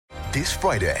This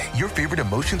Friday, your favorite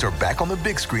emotions are back on the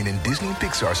big screen in Disney and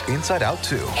Pixar's Inside Out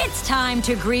 2. It's time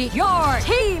to greet your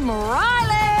Team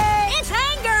Riley. It's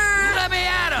anger. Let me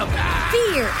at him.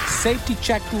 Fear. Safety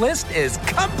checklist is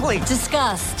complete.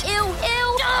 Disgust. Ew.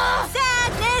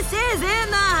 Sadness is in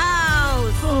the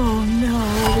house. Oh, no.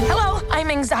 Hello, I'm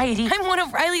anxiety. I'm one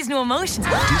of Riley's new emotions.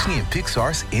 Disney and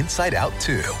Pixar's Inside Out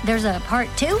 2. There's a part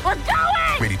 2? We're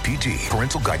going! Rated PG.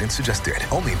 Parental guidance suggested.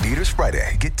 Only in theaters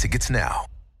Friday. Get tickets now.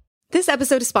 This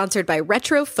episode is sponsored by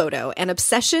Retro Photo, an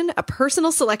obsession, a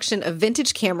personal selection of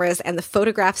vintage cameras and the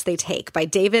photographs they take by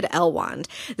David Elwand.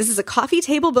 This is a coffee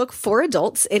table book for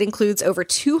adults. It includes over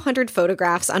 200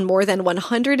 photographs on more than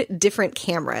 100 different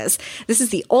cameras. This is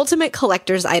the ultimate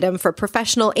collector's item for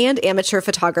professional and amateur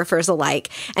photographers alike,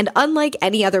 and unlike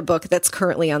any other book that's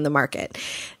currently on the market.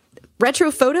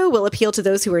 Retro Photo will appeal to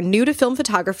those who are new to film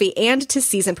photography and to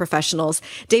seasoned professionals.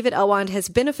 David Elwand has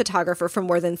been a photographer for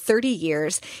more than 30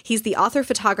 years. He's the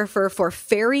author-photographer for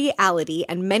Fairyality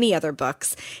and many other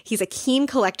books. He's a keen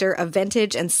collector of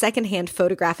vintage and secondhand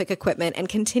photographic equipment and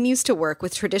continues to work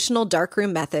with traditional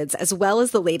darkroom methods as well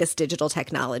as the latest digital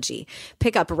technology.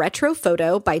 Pick up Retro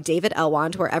Photo by David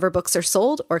Elwand wherever books are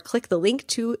sold, or click the link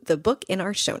to the book in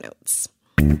our show notes.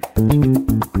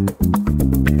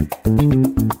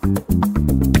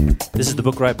 This is the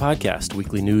Book Riot Podcast,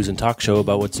 weekly news and talk show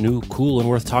about what's new, cool, and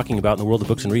worth talking about in the world of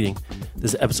books and reading.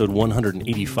 This is episode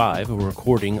 185. We're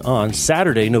recording on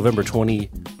Saturday, November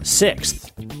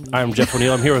 26th. I'm Jeff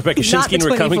O'Neill. I'm here with Becca Shinsky, and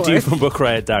we're coming to you from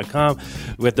BookRiot.com.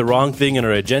 We had the wrong thing in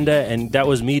our agenda, and that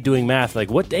was me doing math. Like,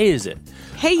 what day is it?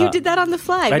 Hey, you did that on the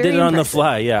fly. I did it on the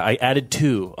fly, yeah. I added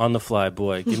 2 on the fly.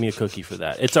 Boy, give me a cookie for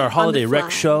that. It's our holiday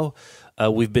rec show.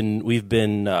 We've been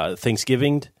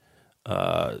Thanksgivinged.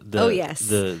 The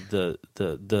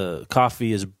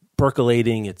coffee is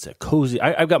percolating. It's a cozy.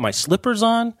 I've got my slippers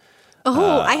on.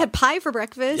 I had pie for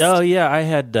breakfast. Oh yeah, I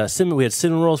had we had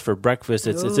cinnamon rolls for breakfast.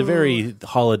 It's a very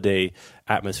holiday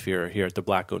atmosphere here at the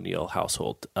Black O'Neill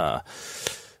household.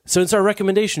 So it's our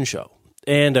recommendation show.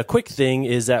 And a quick thing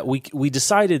is that we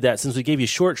decided that since we gave you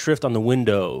short shrift on the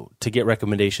window to get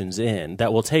recommendations in,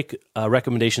 that we'll take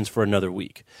recommendations for another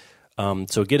week.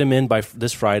 So get them in by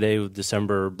this Friday,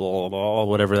 December, blah, blah, blah,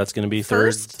 whatever that's going to be.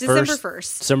 December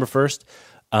 1st. December 1st.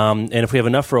 And if we have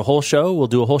enough for a whole show, we'll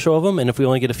do a whole show of them. And if we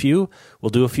only get a few,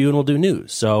 we'll do a few and we'll do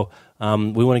news. So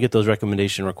we want to get those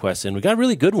recommendation requests in. We got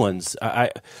really good ones.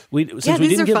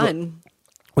 These are fun.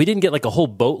 We didn't get like a whole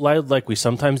boatload like we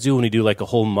sometimes do when we do like a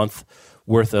whole month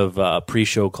worth of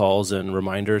pre-show calls and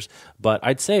reminders. But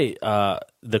I'd say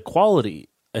the quality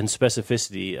and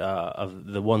specificity of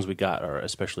the ones we got are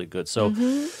especially good. So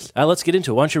let's get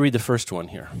into it. Why don't you read the first one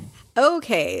here?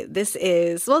 Okay, this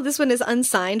one is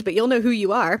unsigned, but you'll know who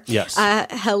you are. Yes.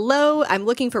 Hello, I'm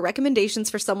looking for recommendations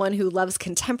for someone who loves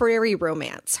contemporary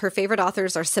romance. Her favorite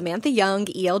authors are Samantha Young,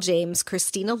 E.L. James,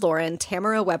 Christina Lauren,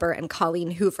 Tamara Weber, and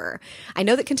Colleen Hoover. I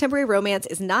know that contemporary romance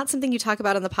is not something you talk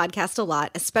about on the podcast a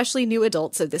lot, especially new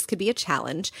adults, so this could be a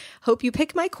challenge. Hope you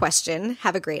pick my question.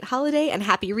 Have a great holiday and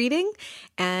happy reading.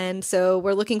 And so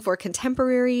we're looking for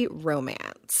contemporary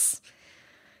romance.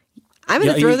 I'm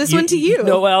going to throw this one to you.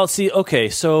 No, well, see, okay,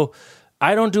 so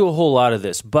I don't do a whole lot of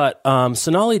this, but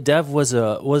Sonali Dev was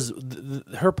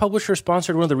her publisher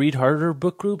sponsored one of the Read Harder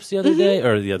book groups the other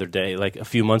day, like a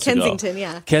few months ago.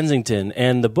 Kensington,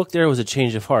 and the book there was A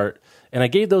Change of Heart, and I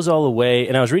gave those all away,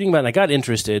 and I was reading about it, and I got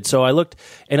interested, so I looked,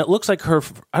 and it looks like I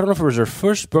don't know if it was her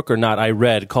first book or not, I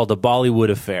read, called The Bollywood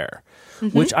Affair,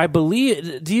 which I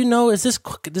believe, do you know, is this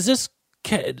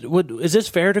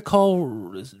fair to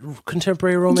call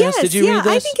contemporary romance? Yes, Did you read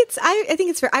this? I think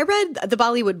it's fair. I read The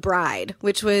Bollywood Bride,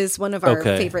 which was one of our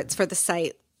favorites for the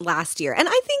site last year, and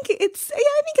I think it's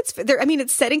fair. I mean,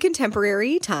 it's set in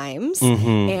contemporary times,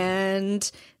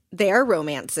 and they are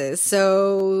romances.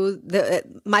 So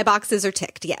my boxes are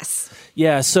ticked. Yes.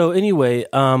 Yeah. So anyway,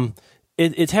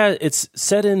 It's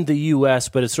set in the U.S.,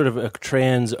 but it's sort of a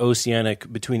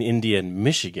trans-oceanic between India and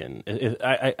Michigan.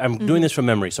 I'm doing this from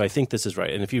memory, so I think this is right.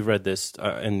 And if you've read this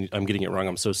and I'm getting it wrong,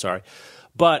 I'm so sorry.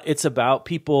 But it's about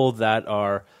people that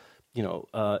are,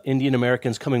 Indian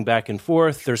Americans coming back and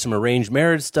forth. There's some arranged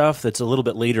marriage stuff that's a little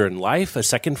bit later in life, a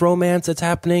second romance that's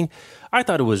happening. I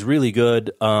thought it was really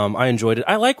good. I enjoyed it.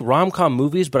 I like rom-com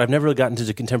movies, but I've never really gotten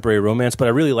into contemporary romance. But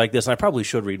I really like this, and I probably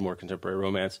should read more contemporary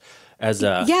romance as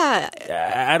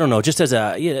I don't know, just as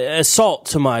a salt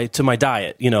to my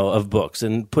diet, of books,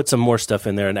 and put some more stuff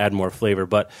in there and add more flavor.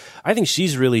 But I think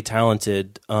she's really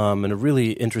talented and a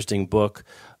really interesting book.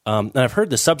 And I've heard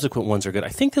the subsequent ones are good. I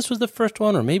think this was the first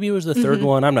one, or maybe it was the third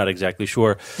one. I'm not exactly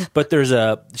sure. But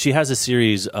she has a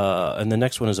series, and the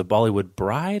next one is a Bollywood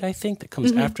Bride, I think, that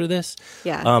comes after this.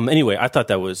 Yeah. Anyway, I thought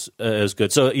that was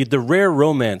good. So the rare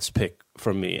romance pick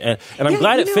from me. And I'm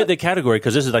glad it fit the category,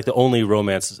 because this is like the only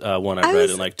romance one I've read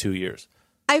in like 2 years.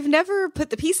 I've never put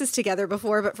the pieces together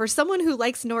before, but for someone who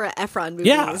likes Nora Ephron movies,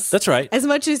 yeah, that's right. As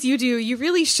much as you do, you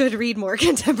really should read more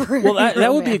contemporary. Well,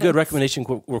 that would be a good recommendation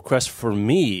request for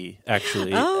me,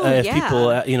 actually. If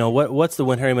people, what's the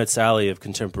When Harry Met Sally of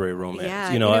contemporary romance?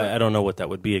 Yeah, I don't know what that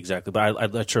would be exactly,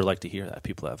 but I'd sure like to hear that.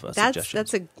 People have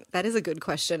suggestions. That is a good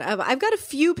question. I've got a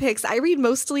few picks. I read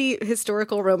mostly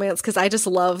historical romance because I just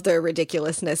love the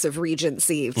ridiculousness of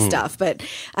Regency stuff. But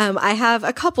I have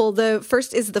a couple. The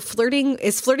first is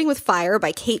Flirting with Fire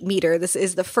by Kate Meador. This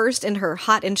is the first in her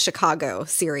Hot in Chicago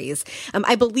series.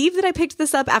 I believe that I picked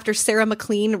this up after Sarah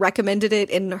McLean recommended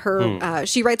it in her,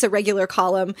 she writes a regular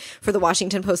column for the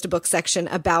Washington Post book section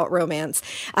about romance.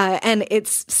 And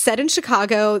it's set in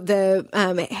Chicago. The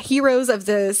heroes of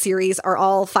the series are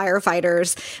all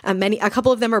firefighters. A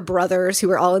couple of them are brothers who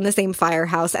are all in the same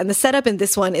firehouse. And the setup in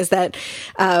this one is that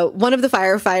one of the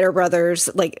firefighter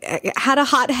brothers had a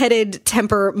hot-headed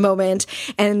temper moment,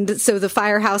 and so the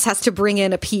firehouse has to bring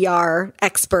in a PR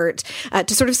expert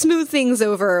to sort of smooth things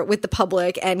over with the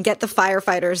public and get the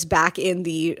firefighters back in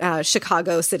the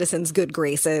Chicago citizens' good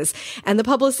graces. And the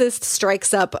publicist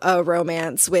strikes up a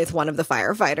romance with one of the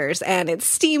firefighters, and it's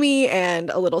steamy and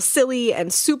a little silly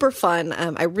and super fun.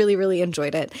 I really, really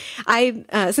enjoyed it.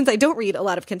 Since I don't read a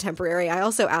lot of contemporary, I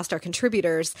also asked our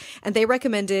contributors, and they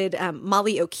recommended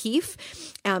Molly O'Keefe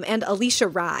and Alicia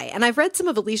Rye. And I've read some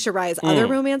of Alicia Rye's other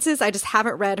romances. I just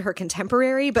haven't read her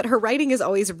contemporary, but her writing is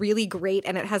always really great,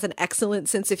 and it has an excellent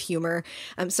sense of humor.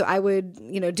 So I would,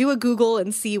 do a Google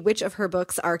and see which of her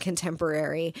books are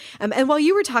contemporary. And while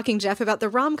you were talking, Jeff, about the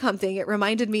rom-com thing, it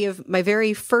reminded me of my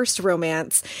very first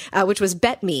romance, which was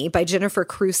Bet Me by Jennifer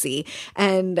Crusie.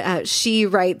 And she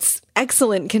writes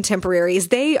excellent contemporaries.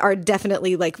 They are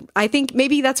definitely I think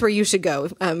maybe that's where you should go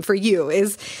for you,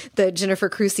 is the Jennifer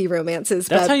Crusie romances.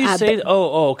 That's how you say it?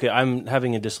 Oh, okay. I'm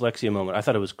having a dyslexia moment. I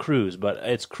thought it was Cruise, but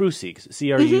it's Crusie.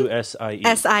 Crusie.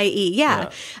 S-I-E,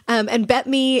 yeah. And Bet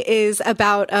Me is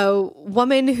about a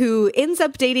woman who ends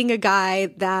up dating a guy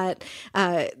that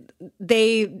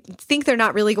they think they're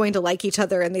not really going to like each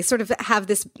other, and they sort of have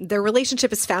their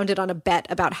relationship is founded on a bet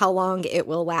about how long it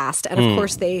will last. And of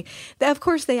course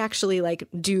they actually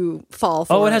do fall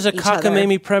for each other. Oh, it has a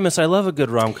cockamamie premise. I love a good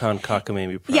rom-com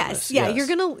cockamamie premise. Yes.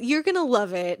 You're gonna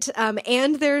love it.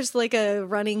 And there's a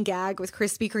running gag with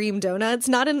Krispy Kreme donuts,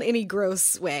 not in any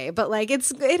gross way, but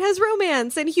it has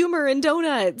romance and humor and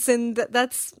donuts, and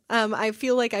that's I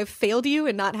feel like I've failed you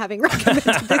in not having recommended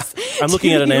this. I'm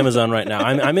looking at an Amazon right now.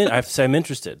 I'm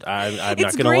interested. I'm not going to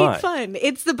lie. It's great fun.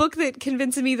 It's the book that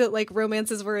convinced me that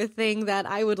romances were a thing that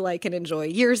I would like and enjoy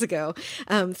years ago,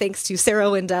 thanks to Sarah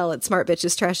Wendell at Smart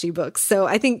Bitches Trashy Books. So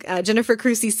I think Jennifer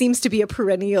Crusie seems to be a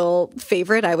perennial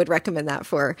favorite. I would recommend that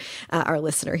for our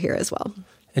listener here as well.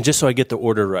 And just so I get the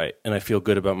order right, and I feel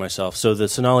good about myself, so the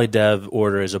Sonali Dev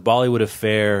order is A Bollywood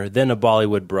Affair, then A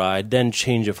Bollywood Bride, then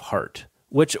Change of Heart,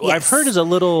 which I've heard is a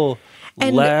little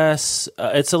less,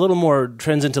 it's a little more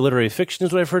trends into literary fiction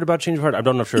is what I've heard about Change of Heart. I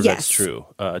don't know if that's true.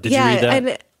 Did you read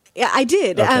that? Yeah, I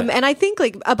did. Okay. And I think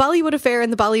A Bollywood Affair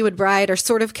and The Bollywood Bride are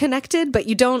sort of connected, but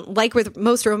you don't, with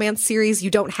most romance series, you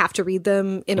don't have to read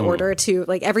them in order to,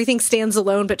 everything stands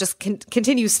alone, but just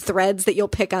continues threads that you'll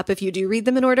pick up if you do read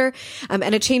them in order. And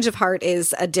A Change of Heart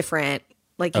is a different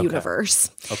universe,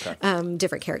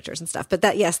 different characters and stuff. But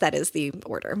that is the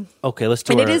order. Okay, let's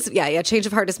do it. And it is, Change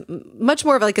of Heart is much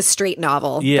more of a straight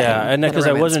novel. Yeah, and because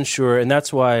I wasn't sure, and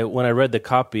that's why when I read the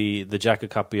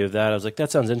jacket copy of that, I was like, that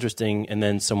sounds interesting. And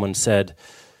then someone said,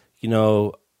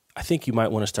 I think you might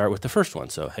want to start with the first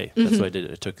one. So hey, that's what I did.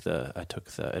 I took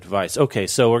the advice. Okay,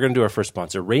 so we're going to do our first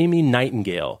sponsor, Raimi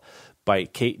Nightingale, by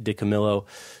Kate DiCamillo.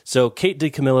 So Kate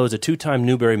DiCamillo is a 2-time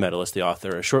Newbery medalist, the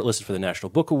author, shortlisted for the National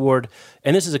Book Award.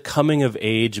 And this is a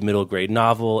coming-of-age middle-grade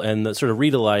novel, and the sort of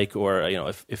read-alike, or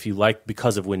if you like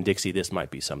Because of Winn-Dixie, this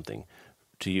might be something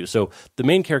to you. So the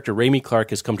main character, Raimi Clark,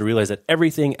 has come to realize that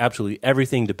everything, absolutely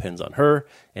everything, depends on her,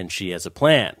 and she has a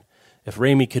plan. If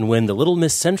Raimi can win the Little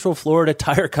Miss Central Florida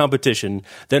tire competition,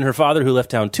 then her father, who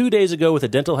left town 2 days ago with a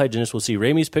dental hygienist, will see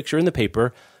Raimi's picture in the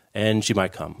paper, and he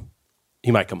might come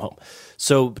home.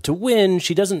 So to win,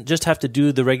 she doesn't just have to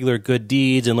do the regular good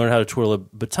deeds and learn how to twirl a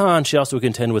baton. She also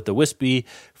contend with the wispy,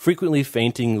 frequently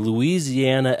fainting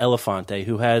Louisiana Elefante,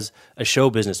 who has a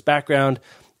show business background.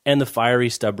 and the fiery,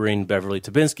 stubborn Beverly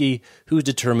Tobinsky, who's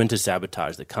determined to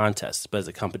sabotage the contest. But as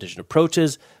the competition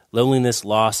approaches, loneliness,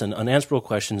 loss, and unanswerable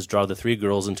questions draw the three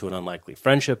girls into an unlikely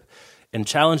friendship and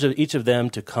challenge each of them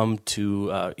to come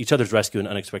to each other's rescue in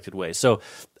unexpected ways. So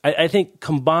I think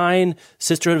combine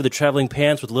Sisterhood of the Traveling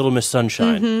Pants with Little Miss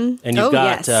Sunshine, and you've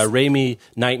got Raimi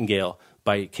Nightingale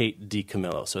by Kate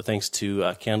DiCamillo. So thanks to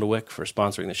Candlewick for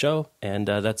sponsoring the show, and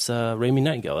that's Raimi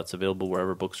Nightingale. That's available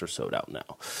wherever books are sold out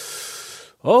now.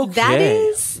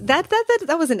 Okay,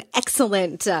 that was an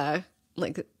excellent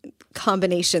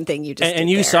combination thing you just did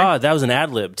you there. saw that was an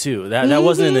ad lib too. That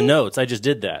wasn't in the notes. I just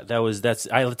did that.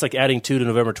 It's like adding 2 to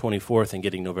November 24th and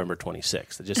getting November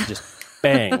 26th. It just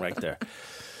bang right there.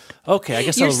 Okay, I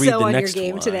guess You're I'll read so the on next your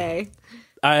game one today.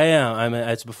 I am.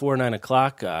 It's before 9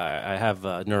 o'clock. I have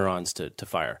neurons to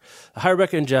fire. Hi,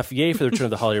 Rebecca and Jeff. Yay for the return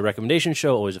of the holiday recommendation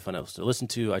show. Always a fun episode to listen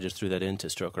to. I just threw that in to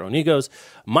stroke our own egos.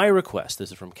 My request,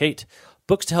 this is from Kate.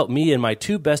 Books to help me and my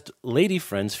two best lady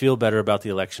friends feel better about the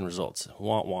election results.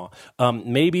 Wah, wah.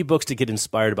 Maybe books to get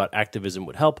inspired about activism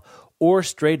would help, or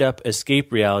straight up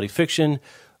escape reality fiction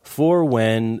for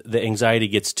when the anxiety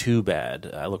gets too bad.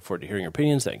 I look forward to hearing your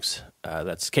opinions. Thanks.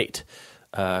 That's Kate.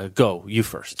 Go, you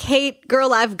first. Kate,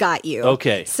 girl, I've got you.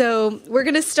 Okay. So we're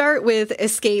going to start with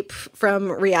Escape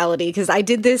from Reality, because I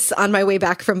did this on my way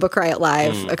back from Book Riot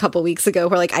Live a couple weeks ago,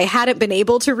 where I hadn't been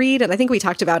able to read, and I think we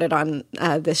talked about it on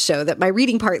this show, that my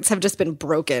reading parts have just been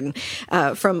broken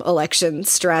from election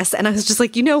stress. And I was just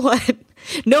like, you know what?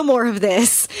 No more of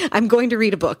this. I'm going to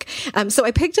read a book. So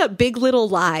I picked up Big Little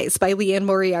Lies by Leanne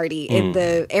Moriarty in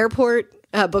the airport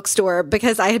bookstore,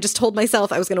 because I had just told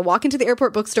myself I was going to walk into the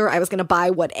airport bookstore. I was going to buy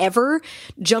whatever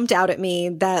jumped out at me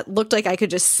that looked like I could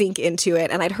just sink into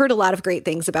it. And I'd heard a lot of great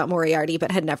things about Moriarty,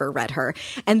 but had never read her.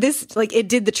 And this, it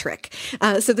did the trick.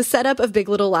 So the setup of Big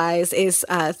Little Lies is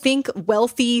think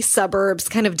wealthy suburbs,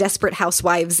 kind of Desperate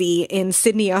Housewivesy in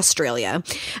Sydney, Australia.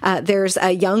 There's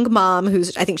a young mom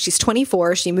who's, I think she's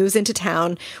 24. She moves into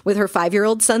town with her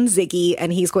 5-year-old son, Ziggy,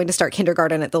 and he's going to start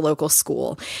kindergarten at the local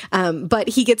school. But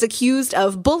he gets accused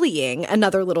of bullying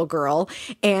another little girl,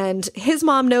 and his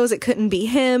mom knows it couldn't be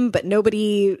him, but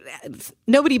nobody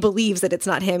believes that it's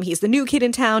not him. He's the new kid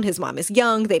in town. His mom is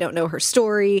young. They don't know her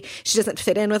story. She doesn't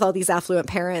fit in with all these affluent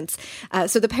parents.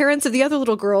 So the parents of the other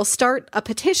little girl start a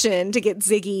petition to get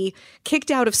Ziggy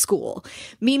kicked out of school.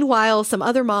 Meanwhile, some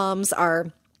other moms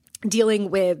are dealing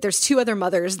with, there's two other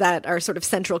mothers that are sort of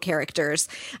central characters,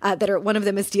 one of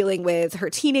them is dealing with her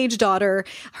teenage daughter.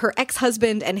 Her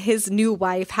ex-husband and his new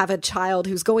wife have a child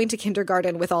who's going to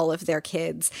kindergarten with all of their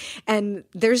kids. And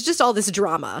there's just all this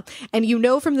drama. And you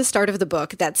know from the start of the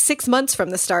book that 6 months from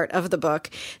the start of the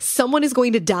book, someone is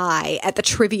going to die at the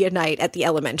trivia night at the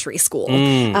elementary school.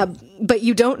 But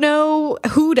you don't know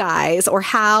who dies or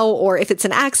how, or if it's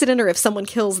an accident or if someone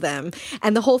kills them.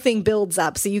 And the whole thing builds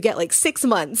up. So you get 6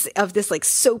 months of this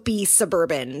soapy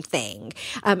suburban thing.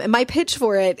 And my pitch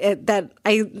for it that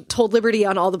I told Liberty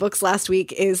on All the Books last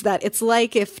week is that it's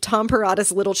like if Tom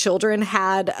Perrotta's Little Children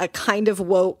had a kind of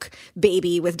woke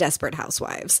baby with Desperate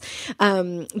Housewives.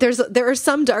 There are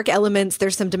some dark elements.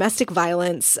 There's some domestic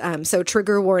violence. So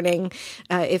trigger warning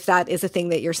if that is a thing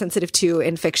that you're sensitive to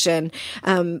in fiction.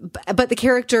 But the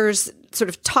characters sort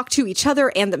of talk to each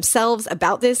other and themselves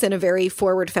about this in a very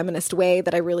forward feminist way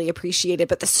that I really appreciated.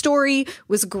 But the story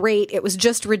was great. It was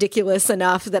just ridiculous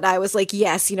enough that I was like,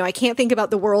 yes, I can't think about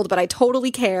the world, but I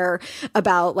totally care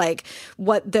about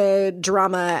what the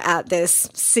drama at this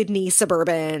Sydney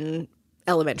suburban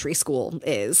elementary school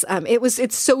is.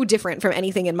 It's so different from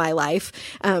anything in my life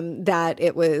that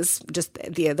it was just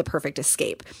the perfect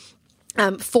escape.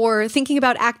 For thinking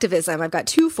about activism, I've got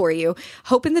two for you.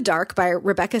 Hope in the Dark by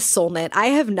Rebecca Solnit. I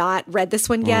have not read this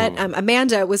one yet.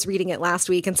 Amanda was reading it last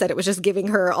week and said it was just giving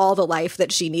her all the life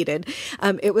that she needed.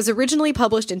 It was originally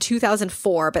published in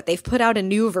 2004, but they've put out a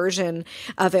new version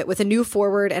of it with a new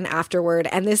foreword and afterword.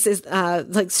 And this is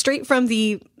straight from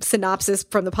the synopsis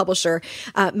from the publisher,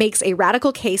 makes a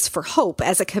radical case for hope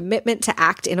as a commitment to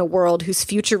act in a world whose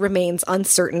future remains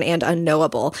uncertain and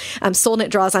unknowable. Solnit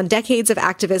draws on decades of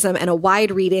activism and a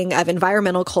wide reading of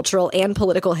environmental, cultural, and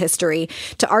political history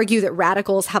to argue that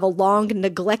radicals have a long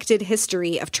neglected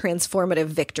history of transformative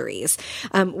victories,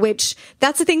 which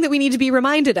that's a thing that we need to be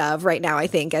reminded of right now, I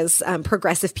think, as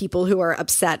progressive people who are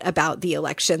upset about the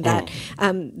election,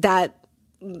 that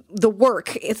the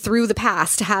work through the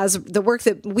past the work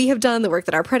that we have done, the work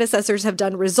that our predecessors have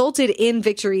done, resulted in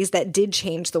victories that did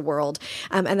change the world,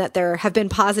 and that there have been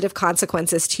positive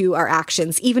consequences to our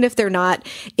actions, even if they're not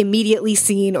immediately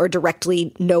seen or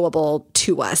directly knowable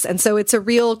to us. And so it's a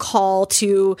real call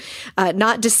to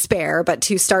not despair, but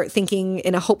to start thinking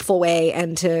in a hopeful way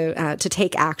and to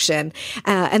take action.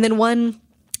 And then one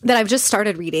that I've just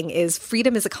started reading is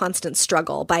Freedom is a Constant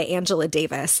Struggle by Angela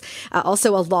Davis,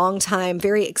 also a long-time,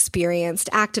 very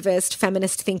experienced activist,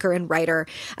 feminist thinker, and writer.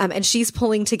 And she's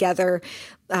pulling together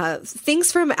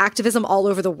things from activism all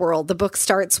over the world. The book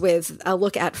starts with a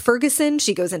look at Ferguson.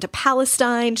 She goes into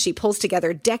Palestine. She pulls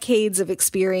together decades of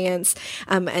experience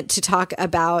and to talk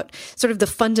about sort of the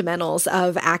fundamentals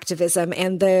of activism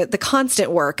and the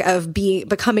constant work of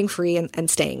becoming free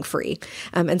and staying free.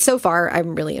 And so far,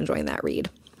 I'm really enjoying that read.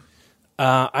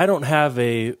 I don't have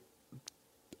a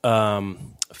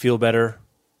feel better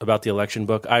about the election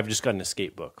book. I've just got an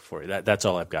escape book for you. That's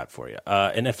all I've got for you.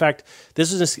 And in fact,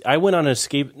 I went on an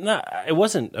escape. It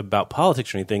wasn't about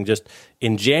politics or anything. Just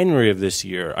in January of this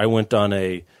year, I went on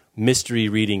a mystery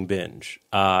reading binge,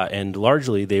 and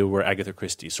largely they were Agatha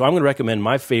Christie. So I'm going to recommend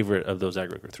my favorite of those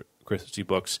Agatha Christie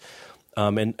books,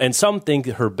 and some think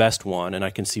her best one, and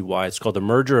I can see why. It's called The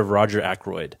Murder of Roger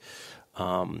Ackroyd,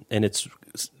 and it's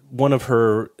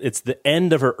the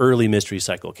end of her early mystery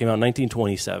cycle. It came out in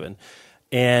 1927.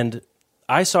 And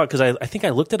I saw it because I think I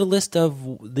looked at a list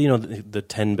of the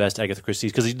 10 best Agatha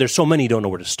Christie's, because there's so many you don't know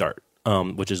where to start,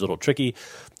 which is a little tricky.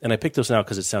 And I picked this one out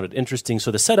because it sounded interesting.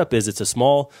 So the setup is it's a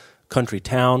small country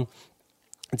town.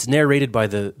 It's narrated by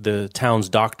the town's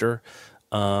doctor,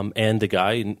 and the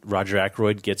guy, Roger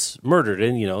Ackroyd, gets murdered.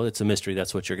 And, it's a mystery.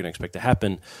 That's what you're going to expect to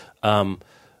happen.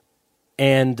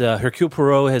 And Hercule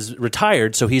Poirot has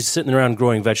retired, so he's sitting around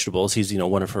growing vegetables. He's,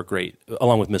 one of her great,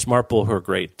 along with Miss Marple, her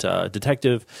great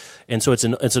detective. And so it's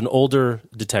an older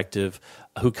detective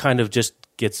who kind of just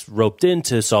gets roped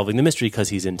into solving the mystery because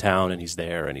he's in town and he's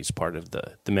there and he's part of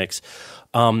the mix.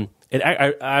 I'm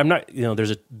not,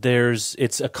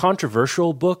 it's a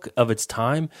controversial book of its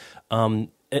time.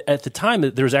 At the time,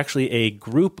 there was actually a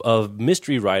group of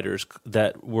mystery writers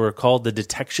that were called the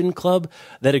Detection Club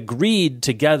that agreed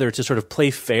together to sort of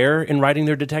play fair in writing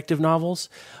their detective novels.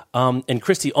 And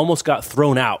Christie almost got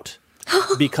thrown out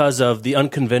because of the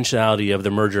unconventionality of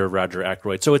the murder of Roger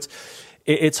Ackroyd. So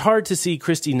it's hard to see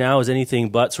Christie now as anything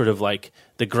but sort of like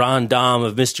the grande dame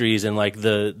of mysteries and like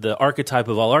the archetype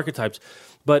of all archetypes.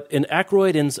 But in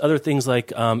Ackroyd and other things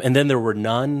like, and then there were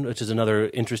none, which is another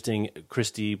interesting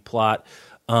Christie plot.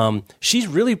 She's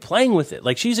really playing with it.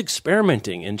 Like, she's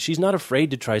experimenting, and she's not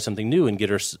afraid to try something new and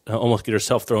almost get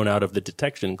herself thrown out of the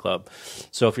Detection Club.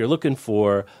 So if you're looking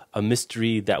for a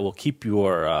mystery that will keep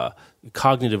your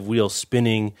cognitive wheels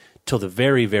spinning till the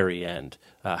very, very end,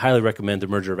 highly recommend The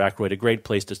Murder of Ackroyd. A great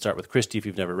place to start with Christie if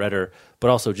you've never read her, but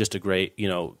also just a great,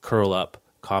 curl up,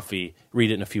 coffee, read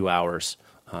it in a few hours,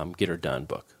 get her done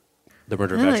book. The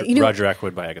Murder of Roger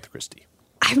Ackroyd by Agatha Christie.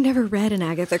 I've never read an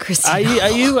Agatha Christie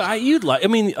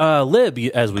novel. Lib,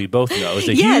 as we both know, is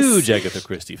a huge Agatha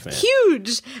Christie fan.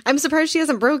 Huge. I'm surprised she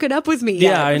hasn't broken up with me yet.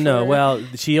 Yeah, I know. Well,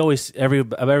 she always,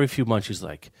 every few months, she's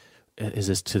like,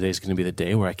 today's going to be the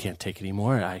day where I can't take it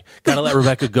anymore? I got to let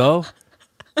Rebecca go?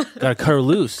 Got to cut her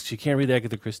loose. She can't read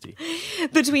Agatha Christie.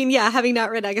 Between, having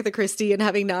not read Agatha Christie and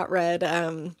having not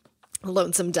read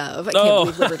Lonesome Dove, I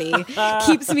Can't Believe Liberty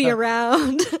keeps me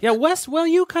around. Yeah, well,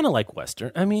 you kind of like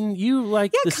Western. I mean, you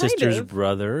like the Sisters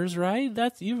Brothers, right? Like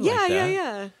that.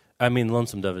 Yeah. I mean,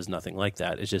 Lonesome Dove is nothing like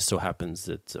that. It just so happens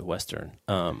it's a Western.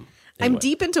 I'm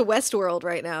deep into Westworld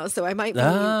right now, so I might be.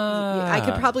 I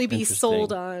could probably be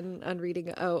sold on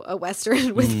reading a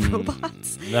Western with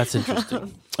robots. That's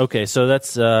interesting. Okay, so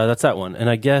that's that one, and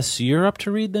I guess you're up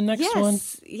to read the next one.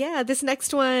 Yeah, this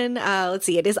next one. Let's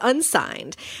see. It is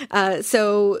unsigned.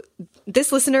 So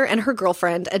this listener and her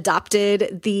girlfriend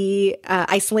adopted the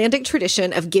Icelandic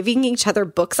tradition of giving each other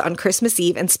books on Christmas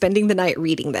Eve and spending the night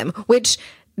reading them, which.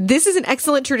 This is an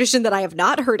excellent tradition that I have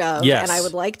not heard of, and I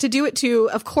would like to do it too.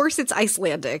 Of course, it's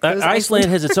Icelandic. Iceland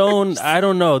has its own, I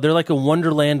don't know, they're like a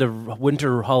wonderland of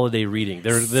winter holiday reading.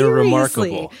 They're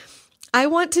remarkable. I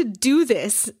want to do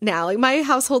this now. Like, my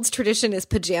household's tradition is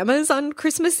pajamas on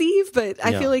Christmas Eve, but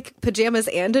I feel like pajamas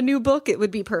and a new book, it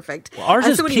would be perfect. Well, ours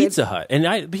is Pizza Hut,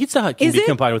 and Pizza Hut can be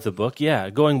combined with a book. Yeah,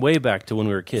 going way back to when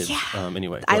we were kids. Yeah.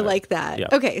 Anyway, I like that. Yeah.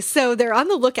 Okay, so they're on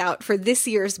the lookout for this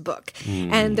year's book,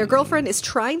 and their girlfriend is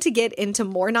trying to get into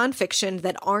more nonfiction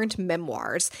that aren't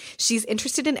memoirs. She's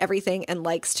interested in everything and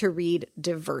likes to read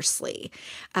diversely.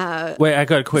 Wait, I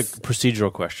got a quick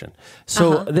procedural question.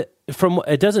 So from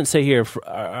it doesn't say here.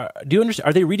 Do you understand?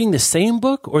 Are they reading the same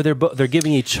book, or they're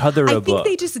giving each other a book? I think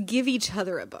they just give each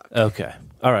other a book. Okay,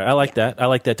 all right. I like that. I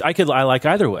like that. I like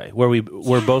either way, where we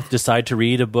both decide to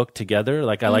read a book together.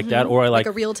 Like I like that, or I like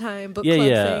a real time book club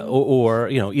thing. Or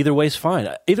either way's fine.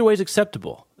 Either way's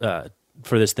acceptable.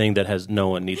 For this thing that has no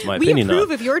one needs my opinion on. We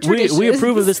approve of your traditions. We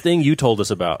approve of this thing you told us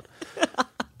about.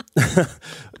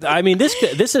 I mean,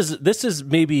 this is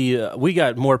maybe we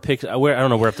got more picks. I don't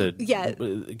know. We're have to. Yeah.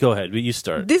 Go ahead. You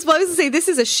start. I was going to say this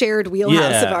is a shared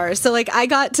wheelhouse of ours. So like I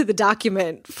got to the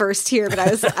document first here, but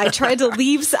I tried to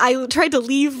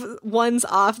leave ones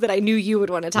off that I knew you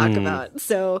would want to talk about.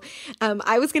 So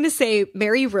I was going to say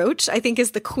Mary Roach, I think,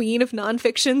 is the queen of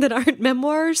nonfiction that aren't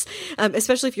memoirs.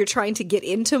 Especially if you're trying to get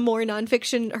into more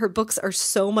nonfiction, her books are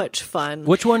so much fun.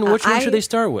 Which one should they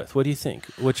start with? What do you think?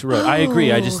 Which road? I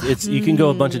agree. You can go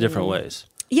a bunch of different ways.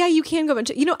 Yeah, you can go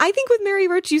into, I think with Mary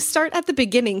Roach, you start at the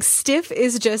beginning. Stiff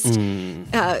is just,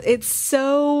 it's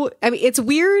so, it's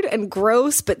weird and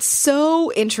gross, but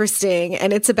so interesting.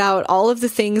 And it's about all of the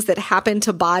things that happen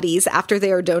to bodies after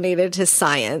they are donated to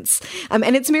science.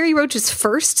 And it's Mary Roach's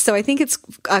first. So I think it's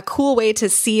a cool way to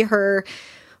see her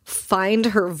find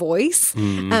her voice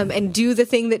and do the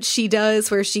thing that she does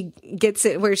where she gets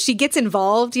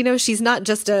involved. She's not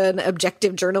just an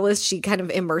objective journalist. She kind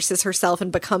of immerses herself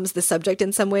and becomes the subject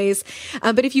in some ways.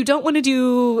 But if you don't want to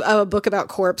do a book about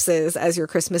corpses as your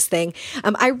Christmas thing,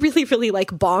 I really, really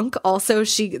like Bonk. Also,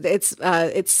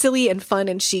 it's silly and fun,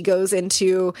 and she goes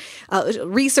into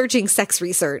researching sex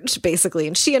research, basically.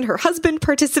 And she and her husband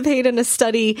participate in a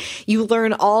study. You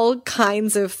learn all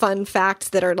kinds of fun facts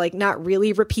that are like not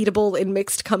really repeatable in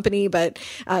mixed company, but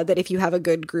that if you have a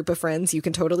good group of friends, you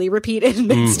can totally repeat in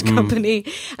mixed company.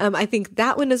 I think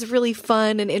that one is really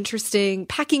fun and interesting.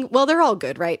 They're all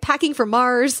good, right? Packing for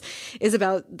Mars is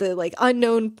about the like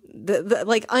unknown, the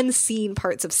like unseen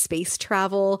parts of space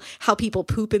travel, how people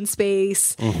poop in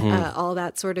space, all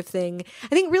that sort of thing. I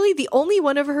think really the only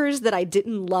one of hers that I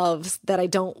didn't love, that I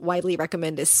don't widely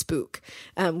recommend, is Spook,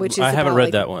 which is I haven't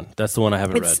read that one. That's the one I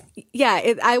haven't read. Yeah,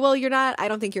 you're not. I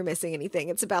don't think you're missing anything.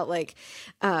 It's about like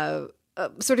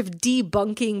sort of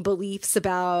debunking beliefs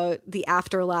about the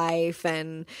afterlife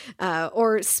and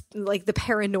or like the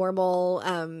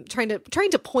paranormal, trying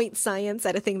to point science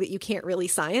at a thing that you can't really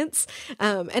science,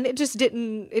 and it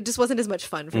just wasn't as much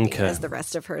fun for me as the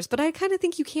rest of hers. But I kind of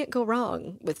think you can't go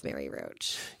wrong with Mary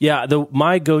Roach. Yeah,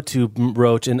 my go-to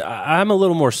Roach, and I'm a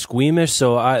little more squeamish,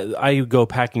 so I go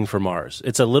Packing for Mars.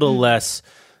 It's a little less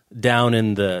down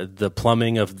in the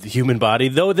plumbing of the human body,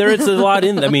 though there is a lot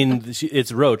in. I mean,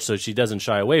 it's Roach, so she doesn't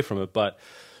shy away from it. But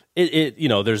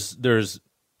there's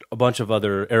a bunch of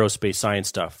other aerospace science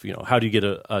stuff. How do you get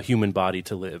a human body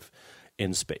to live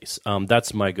in space?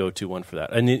 That's my go-to one for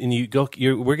that. And you go.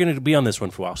 We're going to be on this one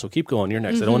for a while, so keep going. You're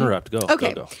next. I don't want to interrupt. Go.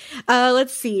 Okay. Go.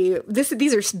 Let's see.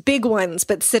 These are big ones,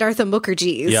 but Siddhartha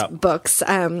Mukherjee's books.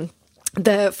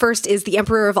 The first is The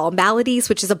Emperor of All Maladies,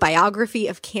 which is a biography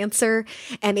of cancer,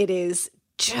 and it is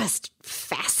just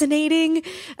fascinating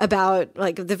about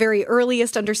like the very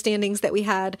earliest understandings that we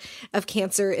had of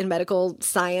cancer in medical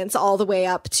science, all the way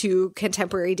up to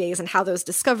contemporary days and how those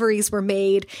discoveries were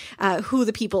made, who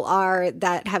the people are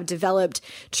that have developed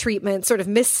treatment, sort of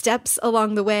missteps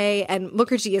along the way. And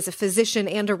Mukherjee is a physician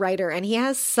and a writer, and he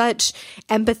has such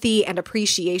empathy and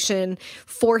appreciation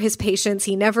for his patients.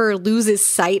 He never loses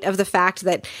sight of the fact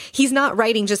that he's not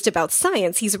writing just about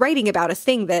science. He's writing about a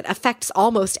thing that affects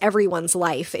almost everyone's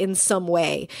life in some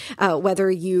way, whether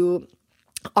you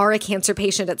are a cancer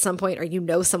patient at some point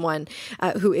or someone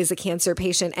who is a cancer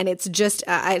patient. And it's just,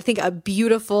 I think, a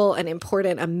beautiful and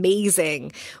important,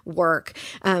 amazing work.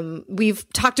 We've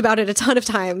talked about it a ton of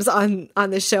times on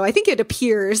this show. I think it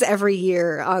appears every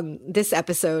year on this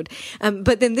episode.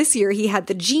 But then this year he had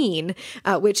The Gene,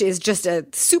 which is just a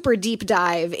super deep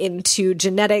dive into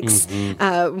genetics,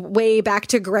 way back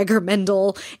to Gregor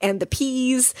Mendel and the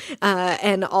peas,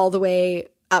 and all the way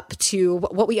up to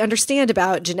what we understand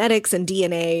about genetics and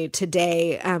DNA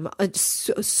today.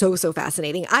 So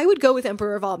fascinating. I would go with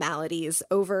Emperor of All Maladies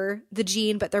over The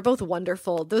Gene, but they're both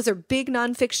wonderful. Those are big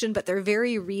nonfiction, but they're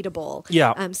very readable.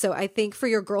 Yeah. So I think for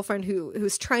your girlfriend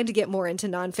who's trying to get more into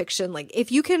nonfiction, like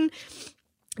if you can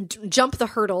jump the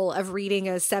hurdle of reading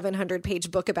a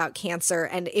 700-page book about cancer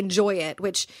and enjoy it,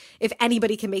 which if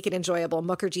anybody can make it enjoyable,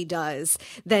 Mukherjee does,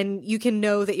 then you can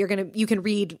know that you can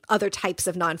read other types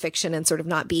of nonfiction and sort of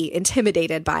not be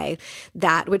intimidated by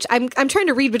that, which I'm trying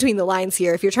to read between the lines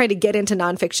here. If you're trying to get into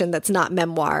nonfiction that's not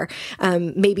memoir,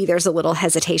 maybe there's a little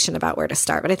hesitation about where to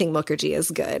start, but I think Mukherjee is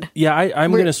good. Yeah,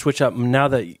 I'm going to switch up now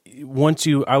that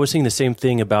I was saying the same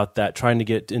thing about that, trying to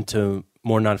get into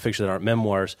more nonfiction that aren't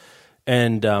memoirs.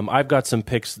 And I've got some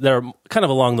picks that are kind of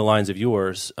along the lines of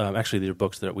yours. Actually, these are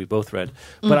books that we both read.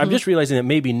 But I'm just realizing that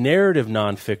maybe narrative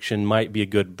nonfiction might be a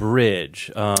good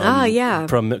bridge.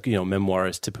 From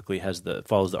memoirs typically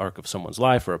follows the arc of someone's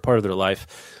life or a part of their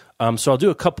life. So I'll do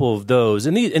a couple of those.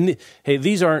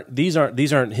 These aren't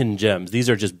hidden gems. These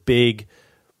are just big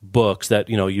books that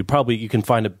you can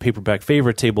find a paperback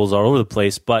favorite tables all over the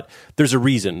place, but there's a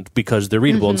reason because they're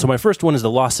readable. And so my first one is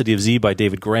The Lost City of Z by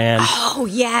David Grann. Oh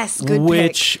yes, good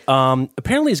which pick.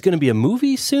 Apparently is going to be a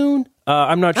movie soon.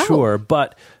 I'm not sure,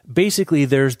 but basically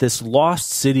there's this lost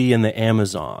city in the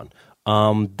Amazon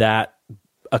that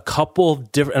a couple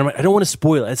different. I don't want to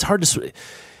spoil it. It's hard to.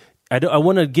 I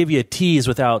want to give you a tease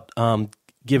without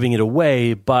giving it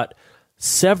away, but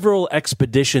several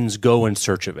expeditions go in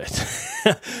search of it.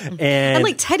 and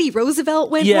like Teddy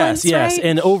Roosevelt went once, Yes. right?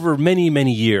 And over many,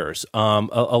 many years,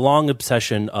 a long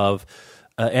obsession of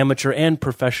amateur and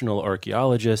professional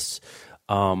archaeologists.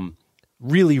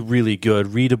 Really, really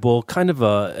good, readable, kind of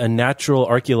a natural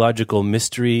archaeological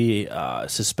mystery,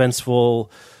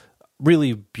 suspenseful,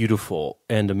 really beautiful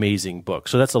and amazing book.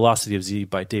 So that's The Lost City of Z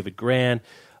by David Grann.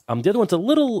 The other one's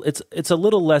it's a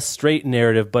little less straight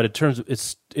narrative, but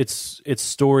it's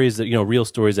stories that real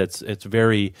stories it's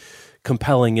very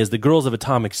compelling. Is The Girls of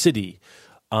Atomic City,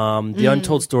 the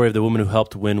untold story of the woman who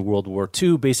helped win World War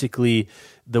II. Basically,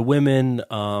 the women,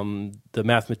 the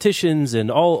mathematicians, and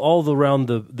all around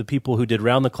the people who did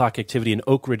round the clock activity in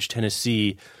Oak Ridge,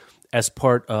 Tennessee, as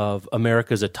part of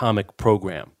America's atomic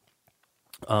program.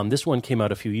 This one came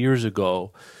out a few years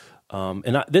ago.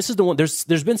 This is the one.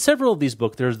 There's been several of these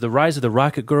books. There's The Rise of the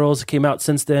Rocket Girls came out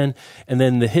since then, and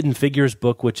then the Hidden Figures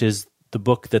book, which is the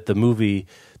book that the movie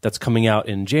that's coming out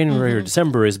in January or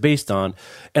December is based on.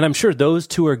 And I'm sure those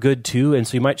two are good too, and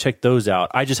so you might check those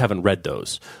out. I just haven't read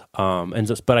those,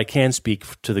 but I can speak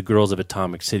to The Girls of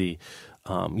Atomic City.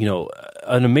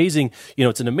 An amazing,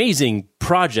 it's an amazing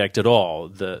project at all,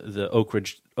 the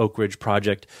Oak Ridge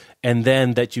project, and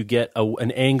then that you get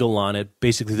an angle on it,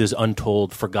 basically this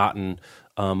untold, forgotten,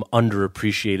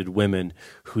 underappreciated women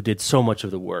who did so much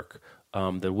of the work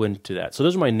that went to that. So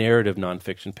those are my narrative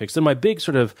nonfiction picks. Then my big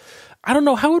sort of, I don't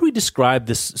know, how would we describe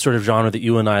this sort of genre that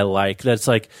you and I like? That's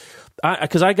like,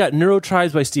 because I got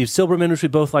Neurotribes by Steve Silberman, which we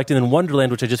both liked, and then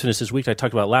Wonderland, which I just finished this week. I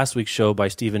talked about last week's show by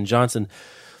Stephen Johnson.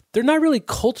 They're not really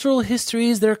cultural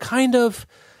histories. They're kind of,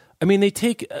 they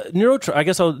take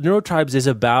Neurotribes is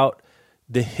about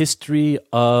the history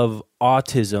of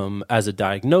autism as a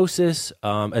diagnosis,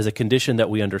 as a condition that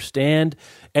we understand,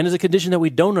 and as a condition that we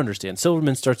don't understand.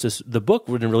 Silverman starts the book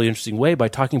in a really interesting way by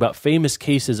talking about famous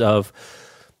cases of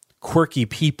quirky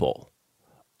people,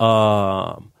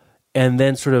 and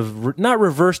then sort of not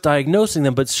reverse diagnosing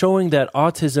them, but showing that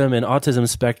autism and autism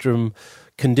spectrum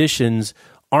conditions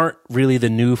aren't really the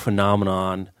new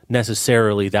phenomenon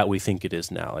necessarily that we think it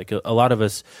is now. Like a lot of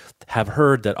us have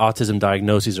heard that autism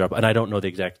diagnoses are up, and I don't know the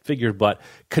exact figure, but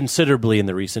considerably in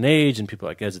the recent age. And people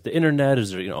are like, is it the internet?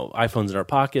 Is there iPhones in our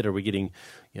pocket? Are we getting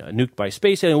nuked by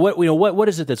space? And what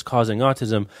is it that's causing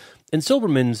autism? And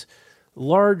Silberman's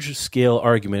large scale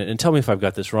argument, and tell me if I've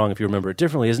got this wrong, if you remember it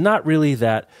differently, is not really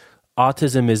that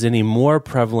autism is any more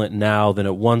prevalent now than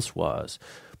it once was,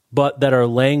 but that our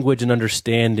language and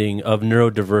understanding of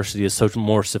neurodiversity is so much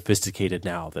more sophisticated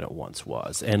now than it once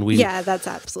was. And that's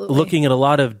absolutely looking at a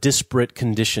lot of disparate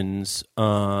conditions,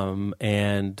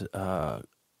 and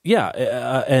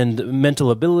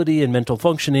mental ability and mental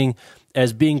functioning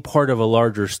as being part of a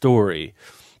larger story.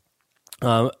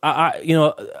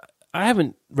 I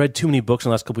haven't read too many books in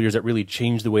the last couple of years that really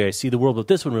changed the way I see the world, but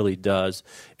this one really does,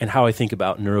 and how I think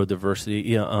about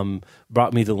neurodiversity.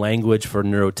 Brought me the language for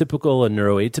neurotypical and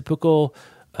neuroatypical,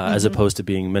 as opposed to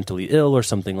being mentally ill or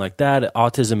something like that.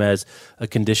 Autism as a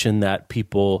condition that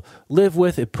people live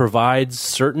with. It provides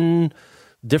certain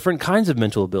different kinds of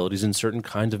mental abilities and certain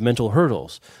kinds of mental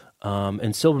hurdles. And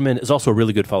Silberman is also a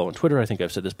really good follow on Twitter. I think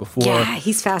I've said this before. Yeah,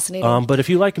 he's fascinating. But if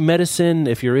you like medicine,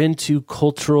 if you're into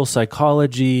cultural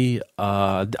psychology,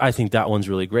 I think that one's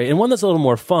really great. And one that's a little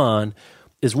more fun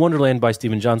is Wonderland by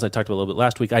Stephen Johnson. I talked about a little bit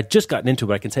last week. I'd just gotten into it,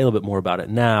 but I can say a little bit more about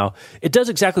it now. It does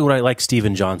exactly what I like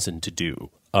Stephen Johnson to do.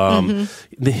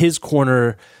 His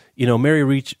corner, Mary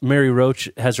Roach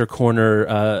has her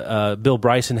corner, Bill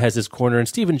Bryson has his corner, and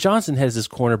Stephen Johnson has his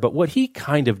corner. But what he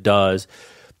kind of does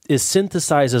is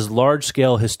synthesizes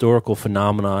large-scale historical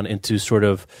phenomenon into sort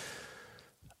of,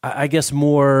 I guess,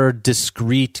 more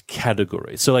discrete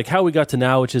categories. So like How We Got to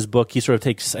Now, which is his book, he sort of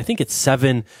takes, I think it's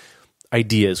 7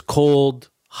 ideas: cold,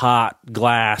 hot,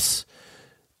 glass,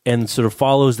 and sort of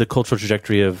follows the cultural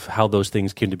trajectory of how those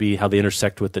things came to be, how they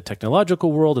intersect with the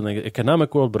technological world and the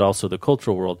economic world, but also the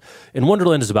cultural world. And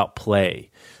Wonderland is about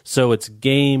play. So it's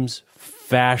games,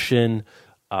 fashion,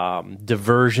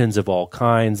 diversions of all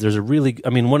kinds. There's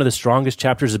one of the strongest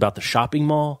chapters is about the shopping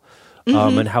mall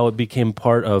and how it became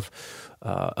part of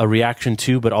a reaction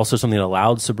to, but also something that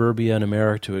allowed suburbia in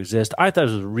America to exist. I thought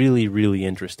it was really, really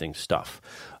interesting stuff.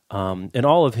 And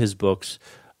all of his books,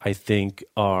 I think,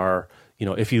 are,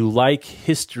 if you like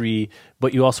history,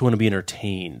 but you also want to be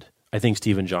entertained, I think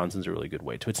Stephen Johnson's a really good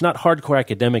way to. It's not hardcore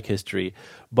academic history,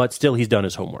 but still he's done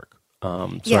his homework. So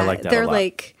I like that they're a lot.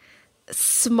 like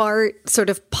smart sort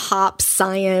of pop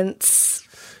science.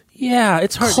 Yeah,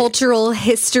 it's hard. Cultural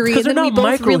history. Because they're not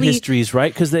micro histories,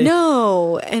 right? Because they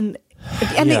they're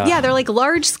like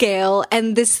large scale.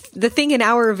 And the thing in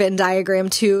our Venn diagram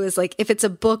too is like, if it's a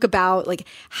book about like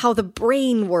how the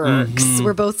brain works,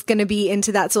 we're both going to be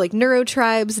into that. So like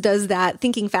Neurotribes does that,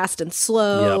 Thinking Fast and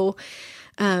Slow,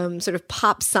 sort of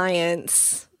pop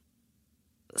science,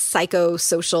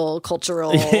 psychosocial,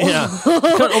 cultural.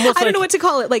 I don't know what to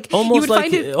call it. Like almost you would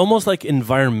find it almost like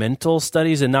environmental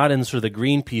studies, and not in sort of the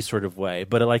Greenpeace sort of way,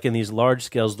 but like in these large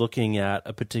scales, looking at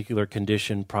a particular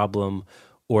condition, problem,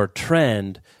 or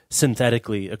trend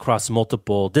synthetically across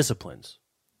multiple disciplines.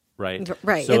 Right.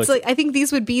 So it's like, I think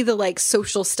these would be the like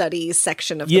social studies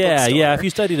section of the bookstore. Yeah. If you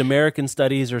studied American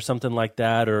studies or something like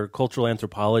that, or cultural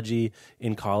anthropology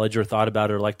in college, or thought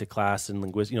about it, or liked a class in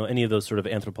linguistics, any of those sort of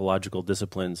anthropological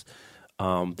disciplines,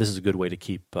 this is a good way to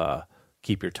keep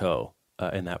your toe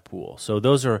in that pool. So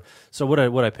those are what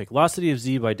I picked: Lost City of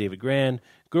Z by David Grann,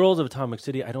 Girls of Atomic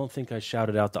City. I don't think I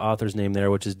shouted out the author's name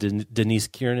there, which is Denise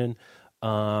Kiernan.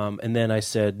 And then I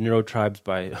said Neurotribes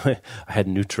by I had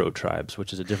Neutro Tribes,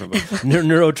 which is a different book.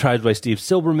 Neurotribes by Steve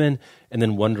Silberman, and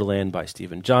then Wonderland by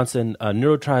Stephen Johnson.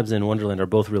 Neurotribes and Wonderland are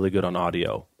both really good on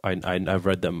audio. I've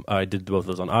read them. I did both of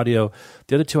those on audio.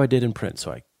 The other two I did in print,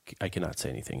 so I cannot say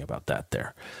anything about that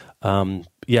there.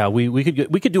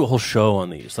 We could do a whole show on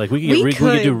these. Like we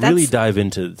could really dive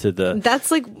into the.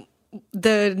 That's like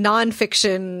the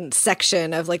nonfiction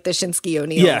section of like the Shinsky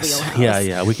O'Neill. Yes. wheelhouse.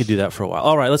 Yeah. We could do that for a while.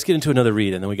 All right, let's get into another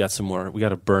read, and then we got some more. We got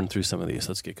to burn through some of these.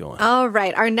 Let's get going. All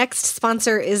right. Our next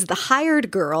sponsor is The Hired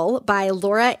Girl by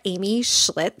Laura Amy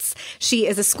Schlitz. She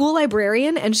is a school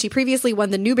librarian, and she previously won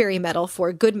the Newbery Medal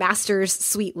for Good Masters,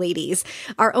 Sweet Ladies.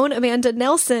 Our own Amanda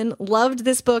Nelson loved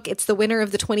this book. It's the winner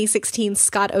of the 2016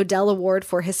 Scott Odell Award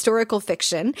for Historical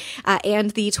Fiction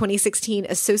and the 2016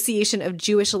 Association of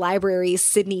Jewish Libraries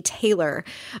Sidney Taylor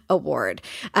Award.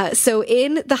 So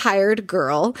in The Hired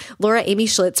Girl, Laura Amy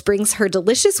Schlitz brings her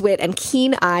delicious wit and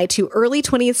keen eye to early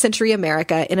 20th century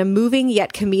America in a moving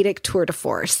yet comedic tour de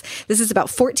force. This is about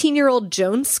 14-year-old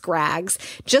Joan Scraggs.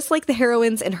 Just like the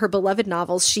heroines in her beloved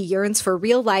novels, she yearns for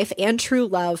real life and true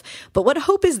love. But what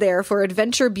hope is there for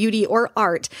adventure, beauty, or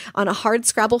art on a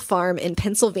hardscrabble farm in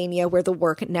Pennsylvania where the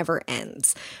work never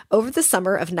ends? Over the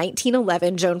summer of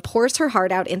 1911, Joan pours her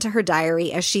heart out into her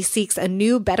diary as she seeks a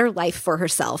new, better life for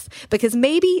herself. Because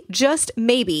maybe, just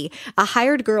maybe, a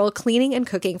hired girl cleaning and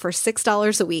cooking for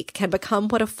 $6 a week can become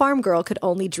what a farm girl could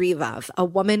only dream of, a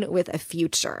woman with a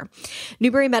future.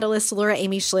 Newbery medalist Laura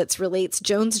Amy Schlitz relates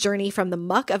Joan's journey from the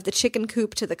muck of the chicken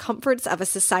coop to the comforts of a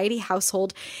society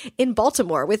household in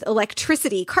Baltimore with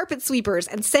electricity, carpet sweepers,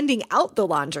 and sending out the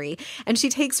laundry. And she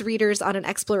takes readers on an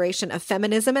exploration of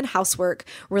feminism and housework,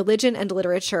 religion and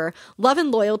literature, love and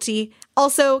loyalty,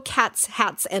 also cats,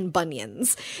 hats, and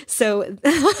bunions. So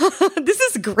this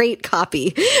is great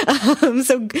copy.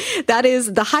 So that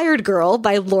is The Hired Girl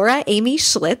by Laura Amy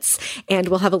Schlitz, and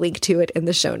we'll have a link to it in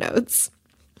the show notes.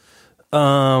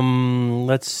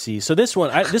 Let's see. So this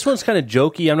one's kind of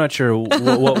jokey. I'm not sure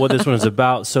what this one is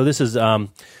about. So this is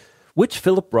which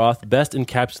Philip Roth best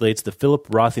encapsulates the Philip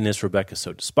Rothiness Rebecca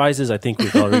so despises? I think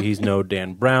we've already he's no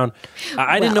Dan Brown.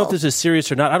 I didn't know if this is serious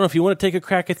or not. I don't know if you want to take a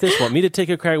crack at this. Want me to take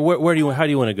a crack? How do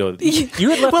you want to go?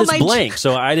 You had left this blank,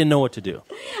 so I didn't know what to do.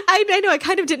 I know. I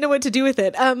kind of didn't know what to do with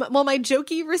it. Well, my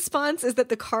jokey response is that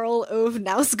the Karl Ove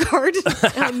Knausgaard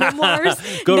memoirs.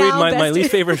 Go read my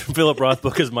least favorite Philip Roth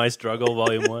book is My Struggle,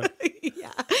 Volume 1.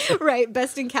 Yeah, right.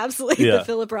 Best encapsulate the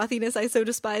Philip Rothiness I so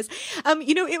despise.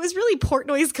 It was really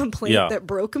Portnoy's complaint that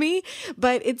broke me,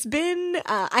 but it's been,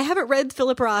 I haven't read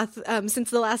Philip Roth since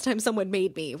the last time someone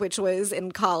made me, which was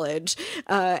in college.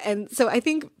 And so I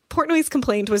think Portnoy's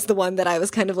Complaint was the one that I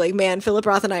was kind of like, man, Philip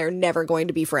Roth and I are never going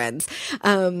to be friends.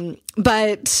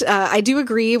 But I do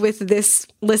agree with this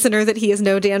listener that he is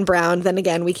no Dan Brown. Then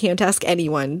again, we can't ask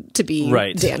anyone to be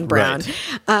Dan Brown.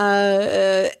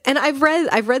 Right. And I've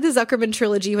read the Zuckerman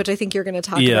trilogy, which I think you're going to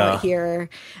talk about here.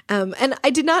 And I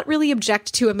did not really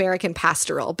object to American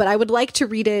Pastoral, but I would like to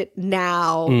read it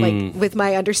now, like with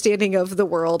my understanding of the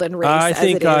world and race. I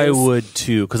think as it I is. would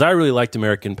too, because I really liked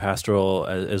American Pastoral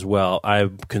as well.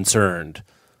 I'm concerned.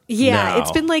 Yeah, now.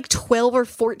 It's been like 12 or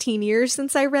 14 years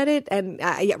since I read it. And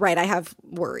I have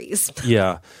worries.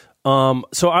 Yeah.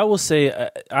 So I will say,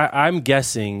 I'm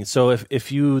guessing. So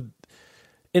if you,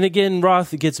 and again,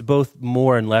 Roth gets both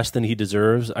more and less than he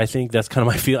deserves. I think that's kind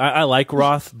of my feel. I like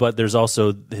Roth, but there's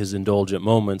also his indulgent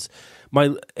moments.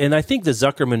 And I think the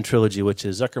Zuckerman trilogy, which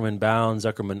is Zuckerman Bound,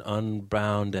 Zuckerman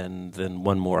Unbound, and then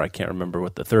one more, I can't remember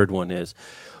what the third one is.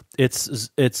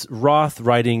 It's Roth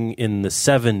writing in the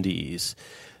 70s,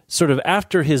 sort of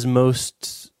after his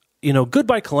most,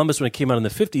 Goodbye Columbus, when it came out in the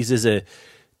 50s,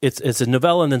 it's a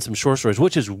novella and then some short stories,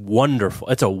 which is wonderful.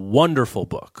 It's a wonderful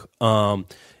book. And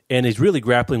he's really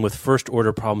grappling with first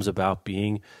order problems about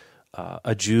being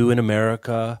a Jew in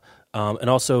America, and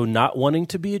also not wanting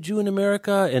to be a Jew in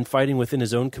America and fighting within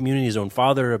his own community, his own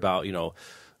father about,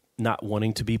 not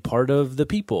wanting to be part of the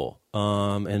people,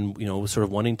 and, sort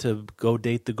of wanting to go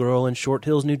date the girl in Short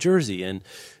Hills, New Jersey, and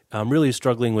really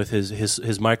struggling with his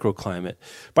microclimate.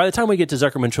 By the time we get to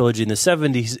Zuckerman trilogy in the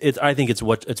 70s, I think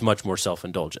it's much more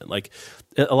self-indulgent. Like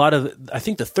a lot of, I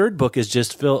think the third book is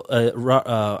just what's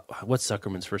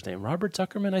Zuckerman's first name? Robert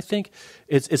Zuckerman, I think.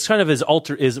 It's kind of is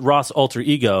Roth's alter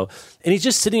ego, and he's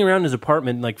just sitting around his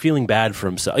apartment like feeling bad for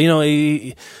himself.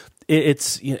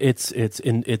 It's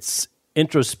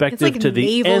introspective, it's like to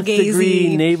the nth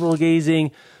degree, navel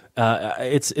gazing.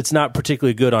 It's not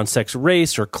particularly good on sex,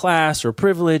 race, or class, or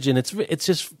privilege, and it's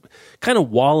just kind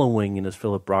of wallowing in his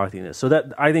Philip Rothiness. So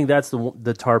that I think that's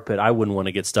the tar pit I wouldn't want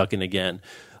to get stuck in again.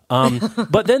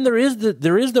 But then there is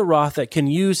the Roth that can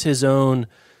use his own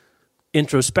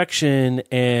introspection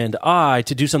and eye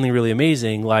to do something really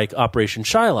amazing, like Operation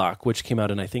Shylock, which came out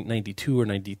in I think 92 or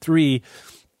 93.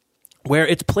 Where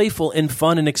it's playful and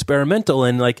fun and experimental,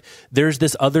 and like there's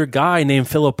this other guy named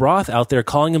Philip Roth out there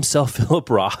calling himself Philip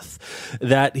Roth,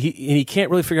 that he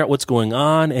can't really figure out what's going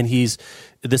on, and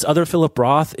this other Philip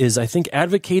Roth is, I think,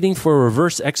 advocating for a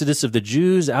reverse exodus of the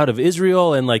Jews out of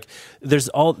Israel, and like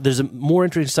there's more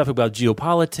interesting stuff about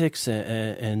geopolitics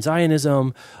and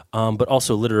Zionism, but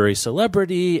also literary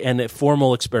celebrity and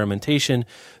formal experimentation.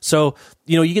 So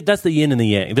you get that's the yin and the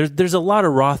yang. There's a lot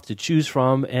of Roth to choose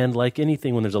from, and like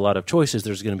anything, when there's a lot of choices,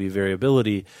 there's going to be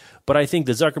variability. But I think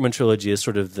the Zuckerman trilogy is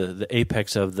sort of the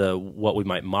apex of what we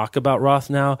might mock about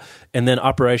Roth now, and then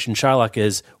Operation Shylock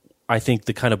is, I think,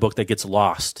 the kind of book that gets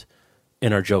lost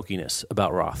in our jokiness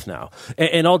about Roth now.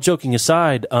 And all joking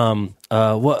aside,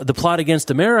 the Plot Against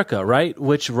America, right?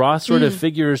 Which Roth sort of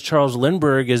figures Charles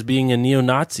Lindbergh as being a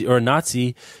neo-Nazi or a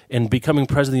Nazi and becoming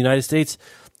president of the United States.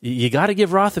 You got to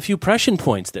give Roth a few prescient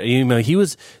points there.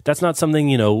 That's not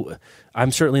something,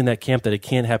 I'm certainly in that camp that it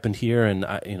can't happen here. And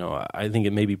I think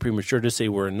it may be premature to say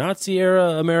we're in Nazi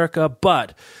era America,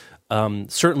 but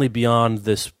certainly beyond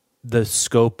the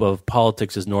scope of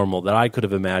politics as normal that I could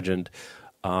have imagined.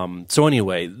 So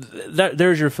anyway,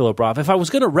 there's your Philip Roth. If I was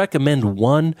going to recommend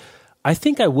one, I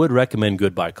think I would recommend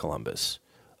Goodbye Columbus.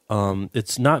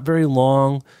 It's not very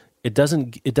long. It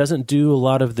doesn't do a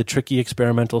lot of the tricky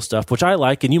experimental stuff, which I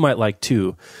like and you might like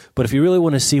too. But if you really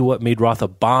want to see what made Roth a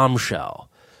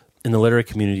bombshell in the literary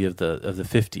community of the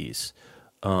 50s,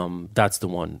 that's the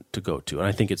one to go to. And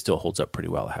I think it still holds up pretty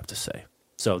well, I have to say.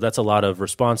 So that's a lot of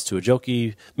response to a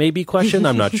jokey maybe question.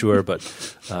 I'm not sure, but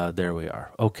there we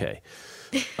are. Okay.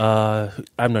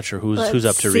 I'm not sure who's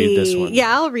up to read this one.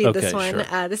 Yeah, I'll read this one.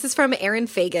 Sure. This is from Erin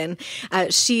Fagan.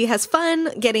 She has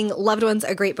fun getting loved ones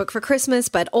a great book for Christmas,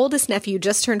 but oldest nephew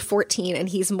just turned 14 and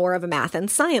he's more of a math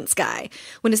and science guy.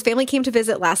 When his family came to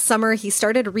visit last summer, he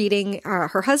started reading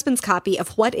her husband's copy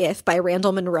of What If by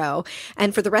Randall Munroe.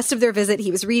 And for the rest of their visit,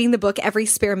 he was reading the book every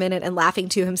spare minute and laughing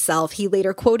to himself. He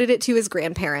later quoted it to his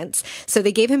grandparents. So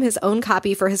they gave him his own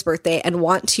copy for his birthday and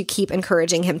want to keep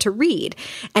encouraging him to read.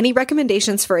 Any recommendations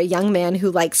for a young man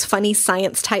who likes funny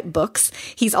science type books?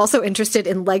 He's also interested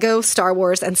in Lego, Star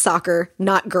Wars, and soccer,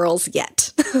 not girls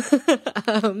yet.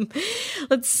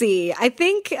 Let's see. I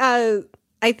think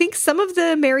I think some of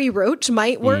the Mary Roach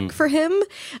might work for him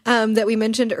that we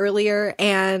mentioned earlier.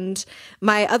 And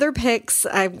my other picks,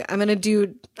 I'm going to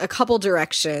do a couple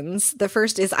directions. The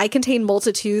first is I Contain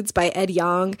Multitudes by Ed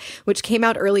Yong, which came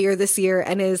out earlier this year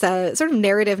and is a sort of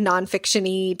narrative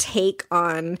nonfiction-y take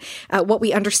on what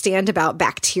we understand about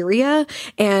bacteria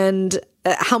and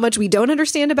how much we don't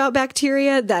understand about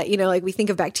bacteria, that, like we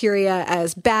think of bacteria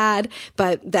as bad,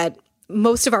 but that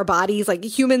most of our bodies, like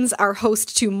humans, are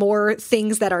host to more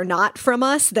things that are not from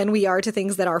us than we are to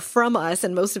things that are from us.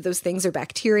 And most of those things are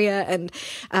bacteria. And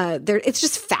it's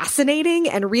just fascinating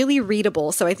and really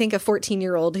readable. So I think a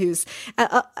 14-year-old who's,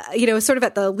 sort of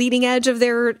at the leading edge of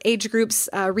their age group's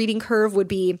reading curve would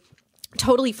be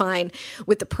totally fine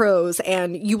with the prose,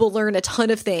 and you will learn a ton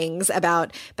of things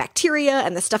about bacteria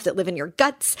and the stuff that live in your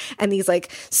guts and these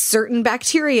like certain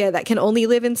bacteria that can only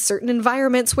live in certain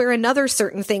environments where another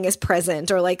certain thing is present,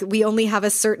 or like we only have a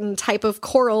certain type of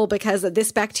coral because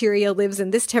this bacteria lives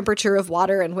in this temperature of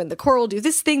water, and when the coral do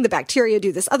this thing, the bacteria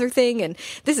do this other thing, and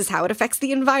this is how it affects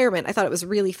the environment. I thought it was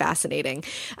really fascinating,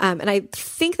 and I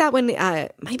think that one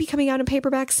might be coming out in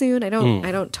paperback soon. I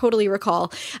don't totally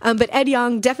recall, but Ed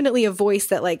Yong, definitely a voice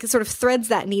that like sort of threads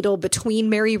that needle between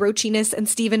Mary Roachiness and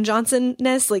Steven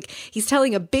Johnson-ness. Like he's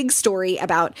telling a big story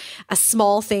about a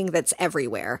small thing that's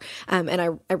everywhere. And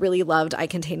I really loved I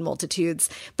Contain Multitudes.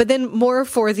 But then more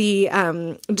for the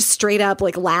just straight up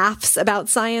like laughs about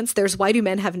science, there's Why Do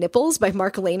Men Have Nipples by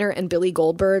Mark Lehner and Billy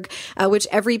Goldberg, which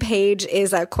every page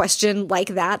is a question like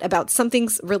that about something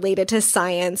related to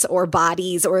science or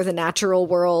bodies or the natural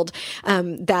world,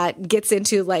 that gets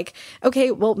into like,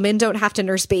 okay, well, men don't have to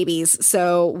nurse babies,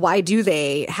 so why do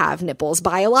they have nipples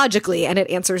biologically? And it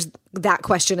answers that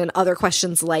question and other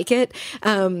questions like it.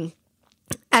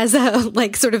 As a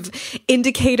like sort of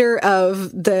indicator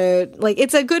of the, like,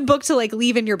 it's a good book to like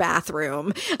leave in your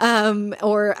bathroom,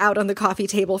 or out on the coffee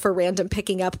table for random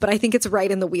picking up. But I think it's right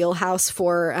in the wheelhouse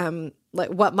for, like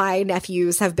what my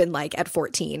nephews have been like at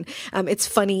 14. It's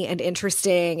funny and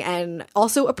interesting and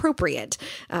also appropriate.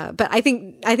 But I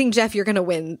think Jeff, you're going to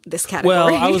win this category.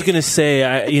 Well, I was going to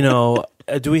say,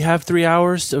 do we have 3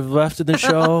 hours left in the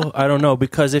show? I don't know,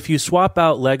 because if you swap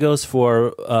out Legos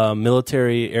for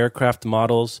military aircraft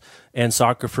models and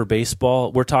soccer for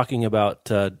baseball, we're talking about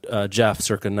Jeff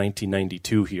circa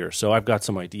 1992 here. So I've got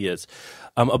some ideas.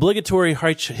 Obligatory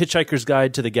Hitchhiker's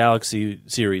Guide to the Galaxy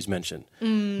series mention.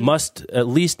 Must at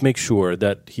least make sure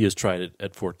that he has tried it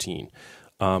at 14.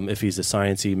 If he's a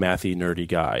sciencey, mathy, nerdy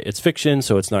guy. It's fiction,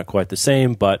 so it's not quite the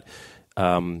same, but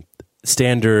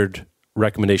standard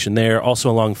recommendation there.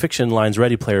 Also along fiction lines,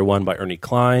 Ready Player One by Ernie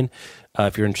Klein.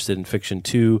 If you're interested in fiction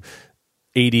too,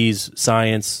 80s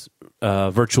science,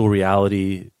 virtual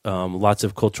reality, lots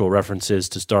of cultural references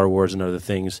to Star Wars and other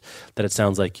things that it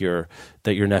sounds like your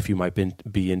nephew might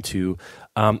be into.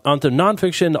 Onto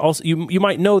nonfiction, also you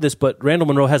might know this, but Randall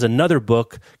Munroe has another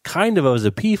book, kind of as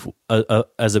a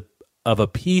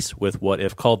piece with What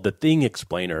If, called The Thing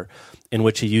Explainer, in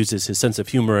which he uses his sense of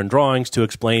humor and drawings to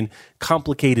explain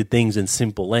complicated things in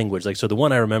simple language. Like, so the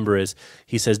one I remember is,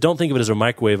 he says, don't think of it as a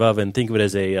microwave oven, think of it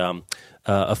as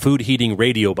a food heating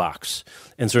radio box,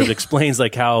 and sort of explains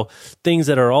like how things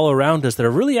that are all around us that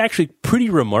are really actually pretty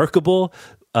remarkable,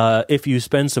 if you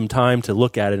spend some time to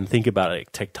look at it and think about it,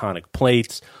 like tectonic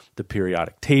plates, the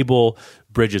periodic table,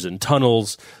 bridges and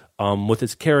tunnels, with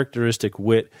its characteristic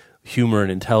wit, humor,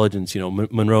 and intelligence.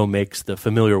 Munroe makes the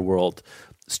familiar world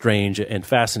strange and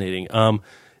fascinating.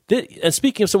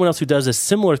 Speaking of someone else who does a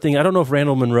similar thing, I don't know if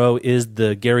Randall Munroe is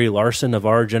the Gary Larson of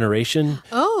our generation.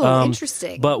 Oh,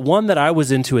 interesting. But one that I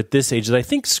was into at this age that I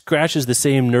think scratches the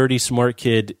same nerdy smart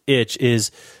kid itch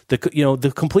is the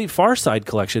complete Far Side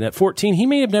collection. At 14, he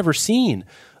may have never seen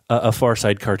a Far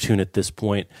Side cartoon at this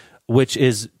point, which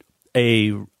is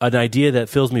an idea that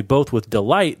fills me both with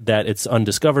delight that it's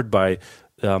undiscovered by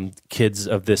kids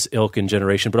of this ilk and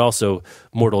generation, but also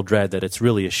mortal dread that it's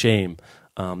really a shame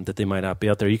that they might not be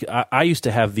out there. I used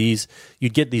to have these.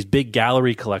 You'd get these big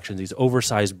gallery collections, these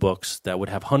oversized books that would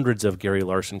have hundreds of Gary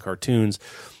Larson cartoons,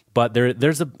 but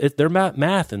they're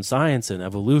math and science and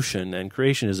evolution and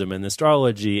creationism and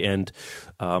astrology, and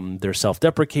they're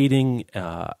self-deprecating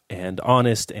and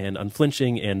honest and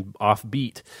unflinching and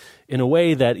offbeat in a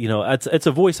way that, it's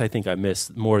a voice I think I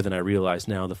miss more than I realize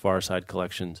now, the Far Side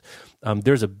collections.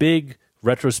 There's a big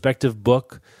retrospective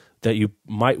book that you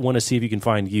might want to see if you can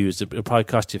find used. It'll probably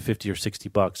cost you $50 or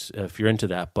 $60 if you're into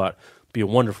that, but be a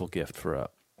wonderful gift for a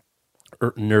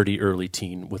nerdy early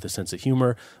teen with a sense of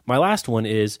humor. My last one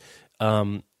is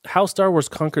How Star Wars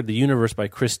Conquered the Universe by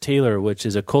Chris Taylor, which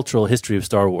is a cultural history of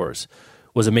Star Wars.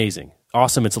 Was amazing.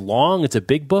 awesome. It's long. It's a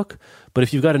big book. But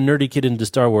if you've got a nerdy kid into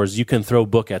Star Wars, you can throw a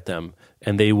book at them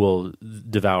and they will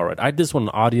devour it. I did this one on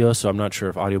audio, so I'm not sure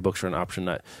if audiobooks are an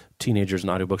option. Teenagers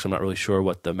and audiobooks, I'm not really sure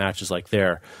what the match is like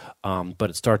there. But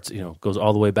it starts, goes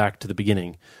all the way back to the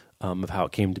beginning of how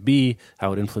it came to be,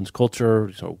 how it influenced culture,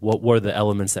 what were the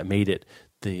elements that made it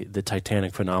the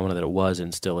Titanic phenomena that it was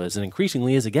and still is, and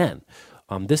increasingly is again.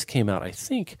 This came out, I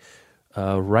think,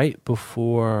 right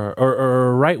before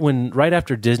or right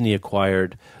after Disney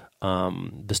acquired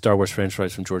the Star Wars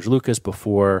franchise from George Lucas,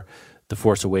 before The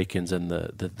Force Awakens and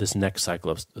this next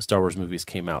cycle of Star Wars movies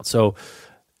came out. So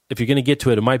if you're going to get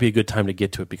to it, it might be a good time to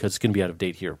get to it because it's going to be out of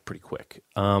date here pretty quick.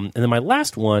 And then my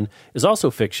last one is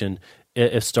also fiction.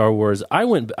 If Star Wars,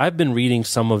 I've been reading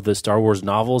some of the Star Wars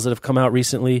novels that have come out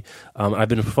recently. I've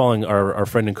been following our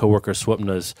friend and coworker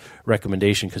Swapna's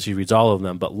recommendation because she reads all of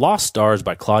them. But Lost Stars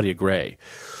by Claudia Gray,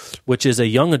 which is a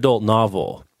young adult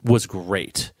novel, was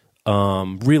great.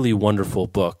 Really wonderful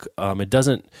book.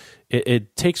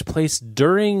 It takes place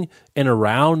during and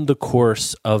around the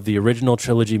course of the original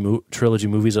trilogy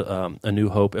movies, A New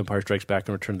Hope, Empire Strikes Back,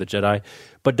 and Return of the Jedi,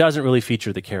 but doesn't really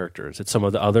feature the characters. It's some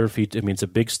of the other features. I mean, it's a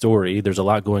big story. There's a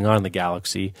lot going on in the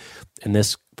galaxy, and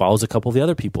this follows a couple of the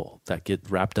other people that get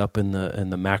wrapped up in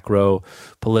the macro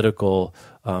political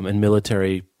and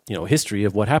military history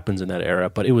of what happens in that era.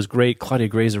 But it was great. Claudia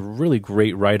Gray is a really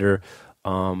great writer,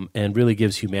 and really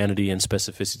gives humanity and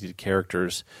specificity to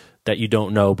characters that you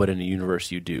don't know, but in a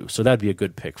universe you do. So that'd be a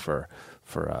good pick for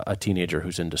a teenager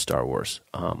who's into Star Wars,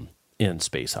 in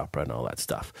space opera and all that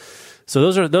stuff.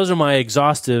 So those are my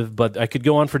exhaustive, but I could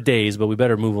go on for days, but we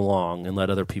better move along and let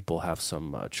other people have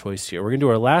some choice here. We're going to do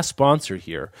our last sponsor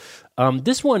here.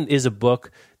 This one is a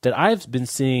book that I've been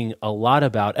seeing a lot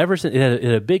about ever since it had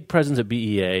a big presence at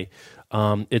BEA.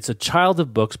 It's A Child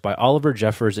of Books by Oliver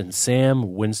Jeffers and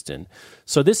Sam Winston.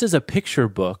 So this is a picture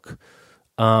book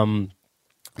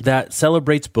that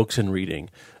celebrates books and reading.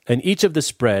 And each of the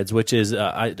spreads, which is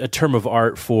a term of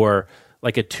art for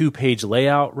like a 2-page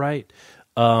layout, right,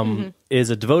 is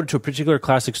devoted to a particular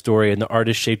classic story, and the art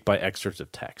is shaped by excerpts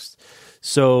of text.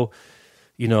 So,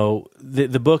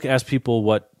 the book asks people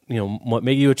what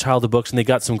made you a child of books, and they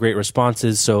got some great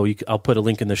responses. So I'll put a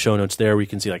link in the show notes there where you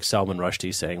can see like Salman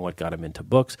Rushdie saying what got him into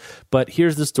books. But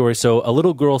here's the story. So a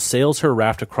little girl sails her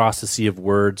raft across the sea of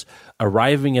words,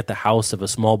 arriving at the house of a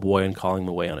small boy and calling him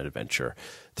away on an adventure.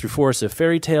 Through forests of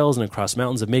fairy tales and across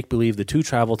mountains of make-believe, the two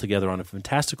travel together on a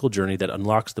fantastical journey that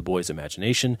unlocks the boy's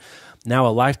imagination. Now a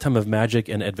lifetime of magic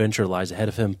and adventure lies ahead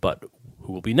of him, but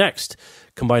who will be next?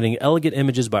 Combining elegant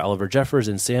images by Oliver Jeffers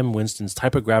and Sam Winston's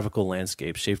typographical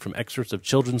landscape shaped from excerpts of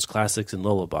children's classics and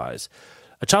lullabies.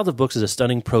 A Child of Books is a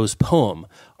stunning prose poem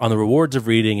on the rewards of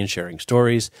reading and sharing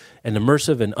stories, an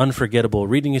immersive and unforgettable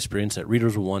reading experience that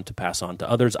readers will want to pass on to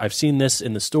others. I've seen this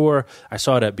in the store. I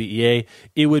saw it at BEA.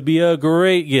 It would be a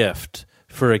great gift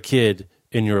for a kid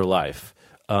in your life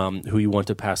who you want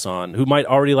to pass on, who might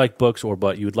already like books,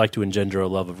 but you would like to engender a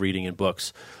love of reading and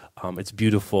books. It's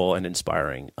beautiful and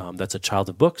inspiring. That's A Child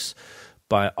of Books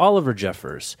by Oliver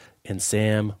Jeffers and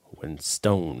Sam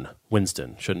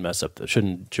Winston.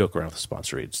 Shouldn't joke around with the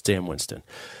sponsor read. Sam Winston.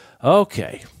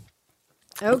 Okay.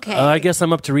 I guess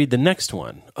I'm up to read the next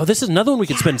one. Oh, this is another one we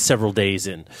could spend several days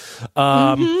in.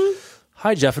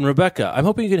 Hi, Jeff and Rebecca. I'm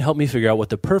hoping you can help me figure out what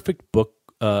the perfect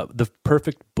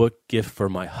book gift for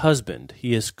my husband.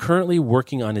 He is currently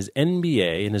working on his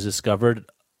MBA and has discovered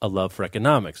a love for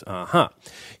economics.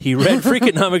 He read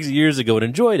Freakonomics years ago and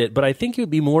enjoyed it, but I think he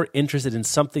would be more interested in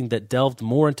something that delved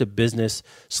more into business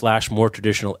 / more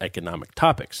traditional economic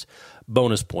topics.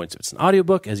 Bonus points if it's an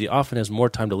audiobook, as he often has more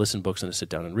time to listen to books than to sit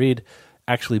down and read.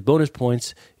 Actually, bonus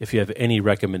points if you have any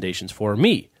recommendations for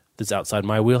me that's outside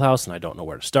my wheelhouse and I don't know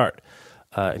where to start.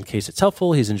 In case it's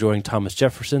helpful, he's enjoying Thomas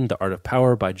Jefferson, The Art of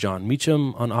Power by John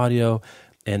Meacham on audio,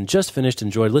 and just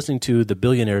enjoyed listening to The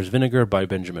Billionaire's Vinegar by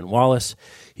Benjamin Wallace.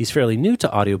 He's fairly new to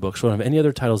audiobooks, so I don't have any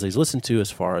other titles that he's listened to as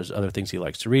far as other things he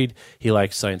likes to read. He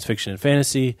likes science fiction and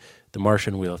fantasy, The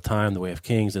Martian, Wheel of Time, The Way of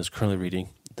Kings, and is currently reading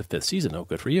the 5th season. Oh,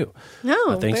 good for you.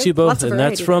 Thanks to you both, and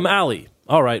that's from Allie.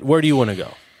 All right, where do you want to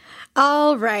go?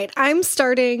 All right. I'm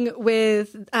starting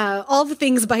with All the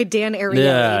Things by Dan Ariely.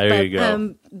 Yeah, there you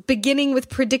go. Beginning with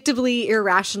Predictably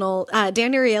Irrational.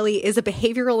 Dan Ariely is a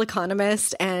behavioral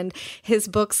economist, and his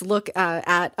books look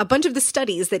at a bunch of the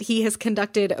studies that he has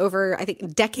conducted over, I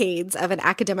think, decades of an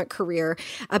academic career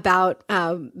about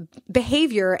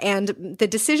behavior and the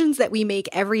decisions that we make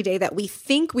every day that we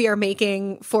think we are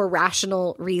making for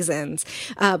rational reasons,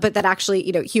 but that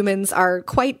actually, humans are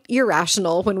quite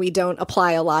irrational when we don't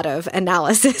apply a lot of of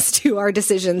analysis to our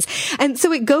decisions. And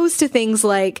so it goes to things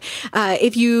like,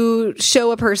 if you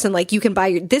show a person, like, you can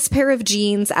buy this pair of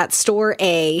jeans at store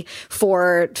A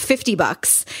for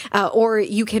 $50, or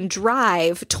you can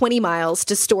drive 20 miles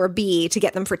to store B to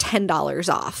get them for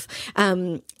 $10 off.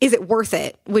 Is it worth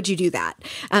it? Would you do that?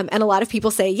 And a lot of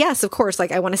people say, yes, of course.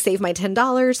 Like, I want to save my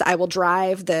 $10. I will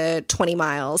drive the 20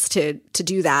 miles to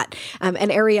do that. And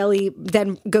Ariely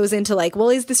then goes into like,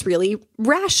 well, is this really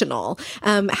rational?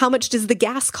 How much does the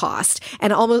gas cost?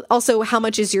 And also, how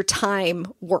much is your time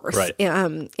worth, right,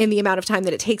 in the amount of time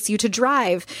that it takes you to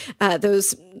drive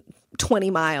those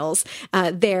 20 miles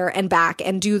there and back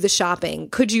and do the shopping?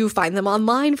 Could you find them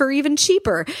online for even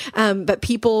cheaper? But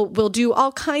people will do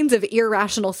all kinds of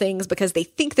irrational things because they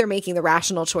think they're making the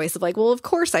rational choice of like, well, of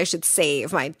course I should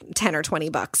save my 10 or 20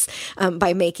 bucks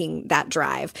by making that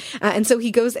drive. And so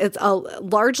he goes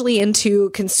largely into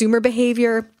consumer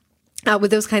behavior.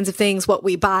 With those kinds of things, what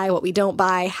we buy, what we don't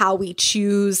buy, how we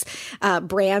choose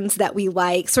brands that we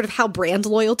like, sort of how brand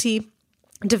loyalty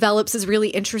develops is really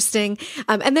interesting.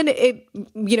 And then it,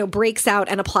 breaks out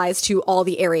and applies to all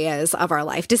the areas of our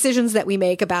life. Decisions that we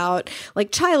make about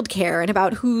like childcare and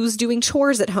about who's doing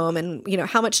chores at home and,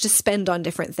 how much to spend on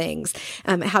different things,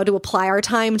 how to apply our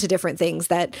time to different things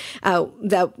that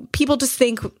people just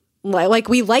think, like,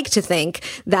 we like to think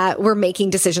that we're making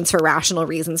decisions for rational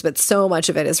reasons, but so much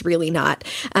of it is really not.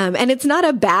 And it's not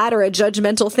a bad or a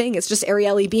judgmental thing. It's just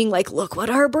Ariely being like, look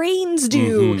what our brains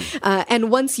do.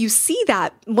 And once you see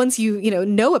that, once you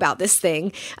know about this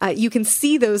thing, you can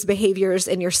see those behaviors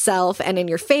in yourself and in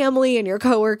your family and your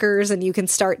coworkers, and you can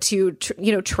start to,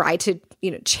 try to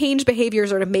change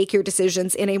behaviors or to make your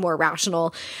decisions in a more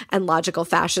rational and logical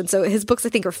fashion. So his books, I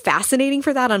think, are fascinating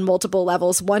for that on multiple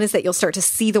levels. One is that you'll start to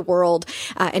see the world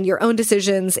and your own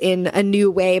decisions in a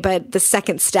new way. But the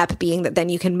second step being that then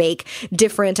you can make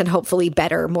different and hopefully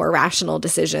better, more rational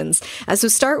decisions. So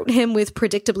start him with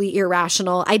Predictably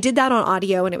Irrational. I did that on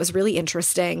audio and it was really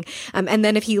interesting. And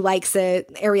then if he likes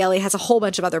it, Ariely has a whole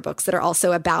bunch of other books that are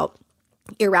also about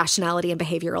irrationality and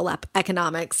behavioral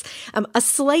economics. A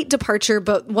slight departure,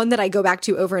 but one that I go back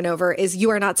to over and over, is You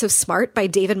Are Not So Smart by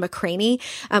David McCraney,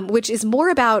 which is more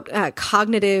about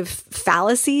cognitive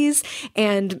fallacies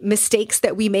and mistakes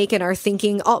that we make in our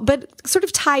thinking, but sort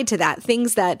of tied to that,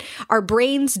 things that our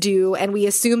brains do, and we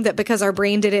assume that because our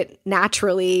brain did it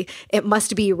naturally, it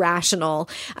must be rational.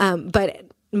 But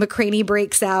McCraney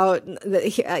breaks out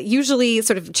usually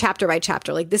sort of chapter by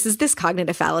chapter, like this is this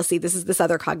cognitive fallacy, this is this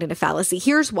other cognitive fallacy.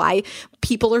 Here's why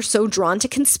people are so drawn to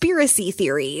conspiracy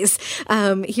theories.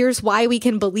 Here's why we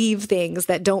can believe things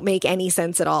that don't make any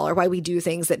sense at all, or why we do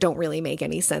things that don't really make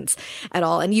any sense at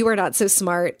all. And You Are Not So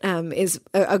Smart is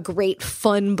a great,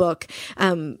 fun book,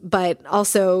 but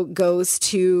also goes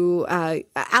to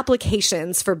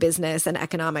applications for business and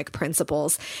economic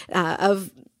principles of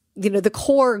the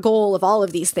core goal of all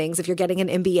of these things, if you're getting an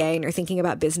MBA and you're thinking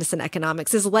about business and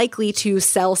economics, is likely to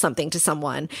sell something to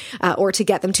someone or to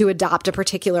get them to adopt a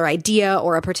particular idea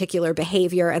or a particular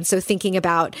behavior. And so thinking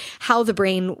about how the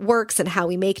brain works and how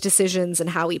we make decisions and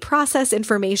how we process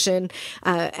information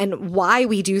and why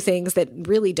we do things that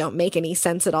really don't make any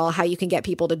sense at all, how you can get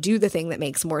people to do the thing that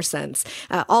makes more sense,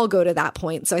 all go to that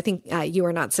point. So I think You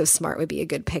Are Not So Smart would be a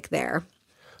good pick there.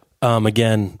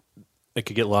 Again, I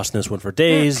could get lost in this one for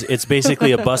days. It's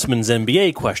basically a Busman's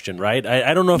MBA question, right?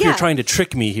 I don't know if you're trying to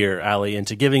trick me here, Ali,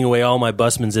 into giving away all my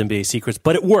Busman's MBA secrets,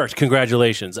 but it worked.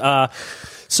 Congratulations.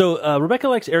 So Rebecca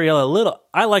likes Ariely a little.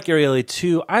 I like Ariely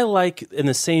too. I like, in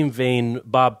the same vein,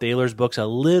 Bob Thaler's books a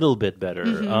little bit better.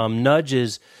 Nudge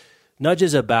is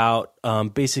about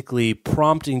basically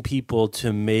prompting people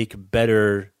to make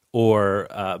better or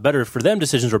better for them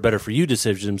decisions or better for you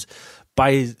decisions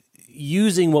by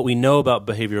using what we know about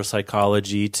behavioral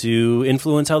psychology to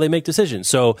influence how they make decisions.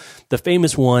 So the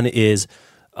famous one is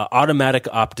automatic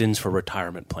opt-ins for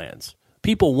retirement plans.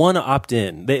 People want to opt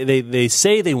in. They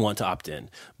say they want to opt in,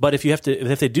 but if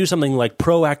they do something like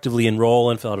proactively enroll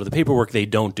and fill out the paperwork, they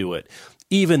don't do it.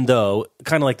 Even though,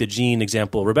 kind of like the gene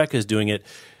example, Rebecca is doing it,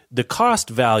 the cost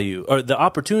value or the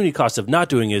opportunity cost of not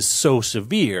doing is so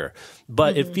severe,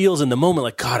 but it feels in the moment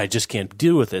like, God, I just can't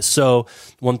deal with this. So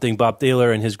one thing Bob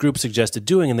Thaler and his group suggested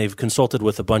doing, and they've consulted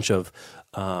with a bunch of,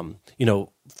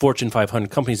 Fortune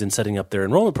 500 companies in setting up their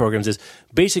enrollment programs, is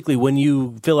basically when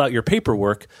you fill out your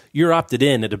paperwork, you're opted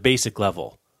in at a basic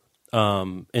level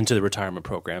into the retirement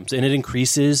programs, and it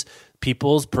increases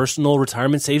people's personal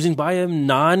retirement savings by a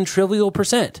non-trivial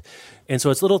 %. And so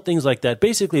it's little things like that.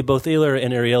 Basically, both Thaler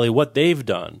and Ariely, what they've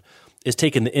done is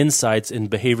taken the insights in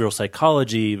behavioral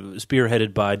psychology,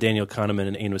 spearheaded by Daniel Kahneman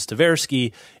and Amos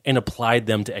Tversky, and applied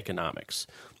them to economics.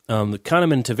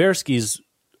 Kahneman and Tversky's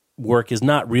work is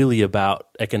not really about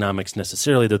economics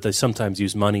necessarily, that they sometimes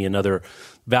use money and other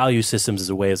value systems as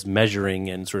a way of measuring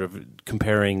and sort of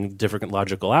comparing different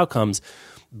logical outcomes.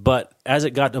 But as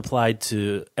it got applied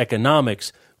to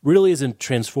economics, really isn't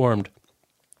transformed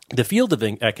the field of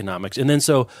economics. And then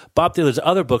so Bob Thaler's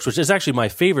other books, which is actually my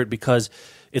favorite because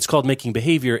it's called Making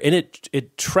Behavior, and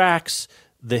it tracks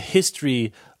the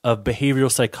history of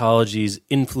behavioral psychology's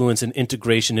influence and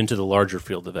integration into the larger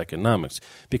field of economics.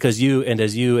 Because you, and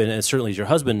certainly as your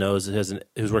husband knows,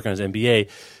 who's working on his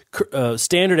MBA,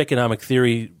 standard economic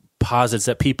theory posits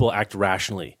that people act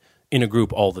rationally in a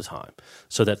group all the time,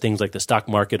 so that things like the stock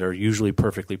market are usually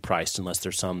perfectly priced unless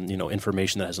there's some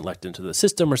information that hasn't leaked into the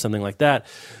system or something like that.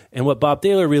 And what Bob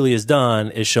Thaler really has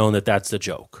done is shown that that's the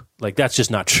joke. Like, that's just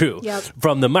not true. Yep.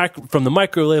 From the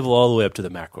micro level all the way up to the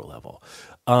macro level.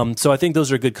 So I think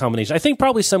those are a good combination. I think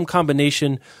probably some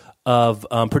combination of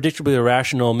Predictably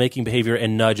Irrational, Making Behavior,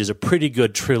 and Nudge is a pretty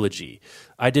good trilogy.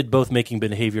 I did both Making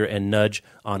Behavior and Nudge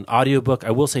on audiobook.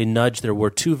 I will say Nudge, there were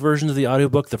 2 versions of the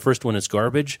audiobook. The first one is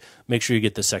garbage. Make sure you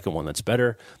get the second one that's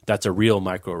better. That's a real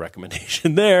micro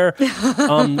recommendation there.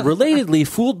 Relatedly,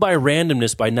 Fooled by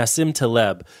Randomness by Nassim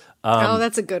Taleb.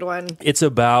 That's a good one. It's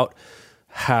about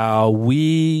how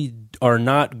we are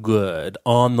not good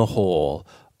on the whole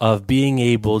of being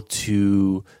able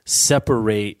to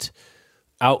separate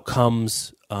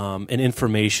outcomes and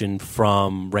information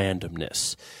from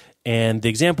randomness. And the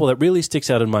example that really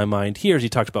sticks out in my mind here is he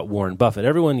talked about Warren Buffett.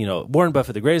 Everyone, Warren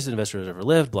Buffett, the greatest investor who's ever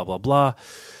lived, blah, blah, blah.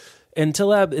 And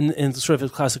Taleb, in sort of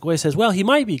his classic way, says, well, he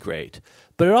might be great,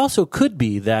 but it also could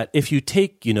be that if you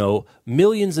take,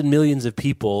 millions and millions of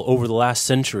people over the last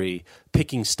century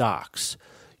picking stocks,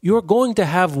 you're going to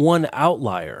have one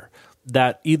outlier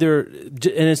that either, and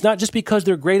it's not just because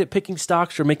they're great at picking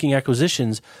stocks or making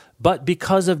acquisitions, but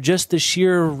because of just the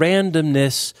sheer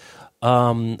randomness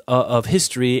of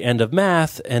history and of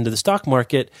math and of the stock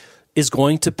market, is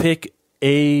going to pick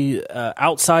a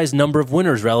outsized number of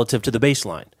winners relative to the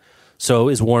baseline. So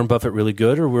is Warren Buffett really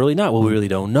good or really not? Well, we really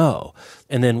don't know.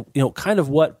 And then, kind of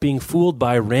what being fooled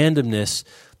by randomness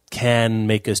can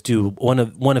make us do. One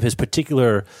of his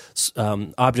particular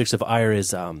objects of ire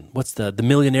is what's the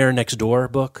Millionaire Next Door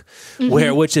book,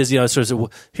 which is sort of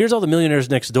here's all the millionaires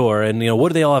next door, and what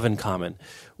do they all have in common?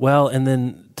 Well, and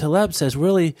then Taleb says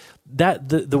really that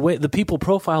the way the people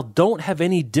profiled don't have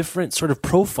any different sort of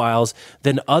profiles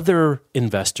than other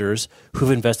investors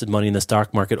who've invested money in the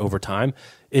stock market over time.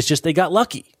 It's just they got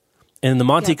lucky. And in the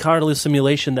Monte Carlo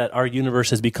simulation that our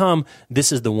universe has become,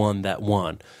 this is the one that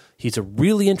won. He's a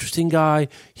really interesting guy.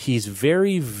 He's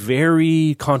very,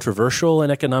 very controversial in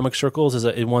economic circles,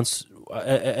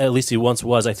 at least he once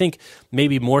was. I think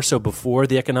maybe more so before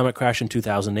the economic crash in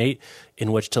 2008,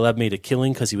 in which Taleb made a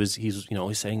killing because he's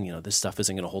saying this stuff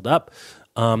isn't going to hold up.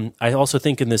 I also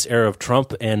think in this era of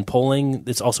Trump and polling,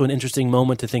 it's also an interesting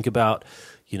moment to think about,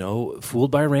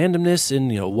 fooled by randomness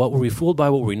and what were we fooled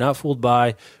by, what were we not fooled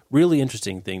by. Really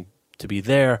interesting thing to be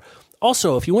there.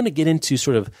 Also, if you want to get into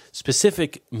sort of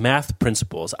specific math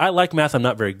principles, I like math. I'm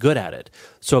not very good at it.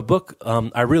 So a book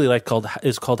I really like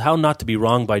is called How Not to Be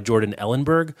Wrong by Jordan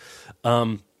Ellenberg.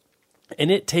 And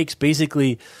it takes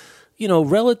basically,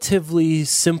 relatively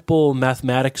simple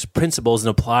mathematics principles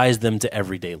and applies them to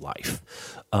everyday life.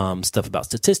 Stuff about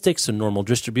statistics and normal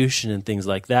distribution and things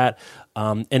like that.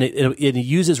 And it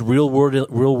uses real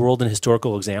world and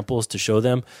historical examples to show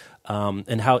them.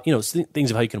 And how,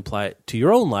 things of how you can apply it to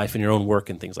your own life and your own work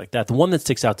and things like that. The one that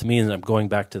sticks out to me, and I'm going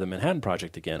back to the Manhattan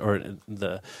Project again, or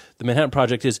the Manhattan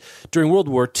Project, is during World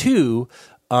War II,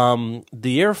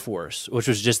 the Air Force, which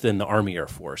was just then the Army Air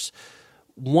Force,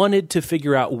 wanted to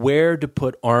figure out where to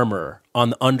put armor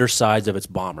on the undersides of its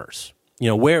bombers.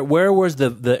 Where was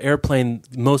the airplane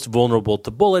most vulnerable to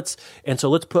bullets? And so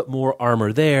let's put more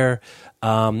armor there.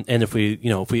 And if we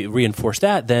reinforce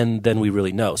that, then we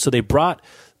really know. So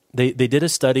they did a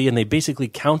study and they basically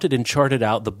counted and charted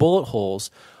out the bullet holes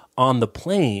on the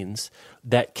planes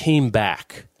that came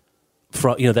back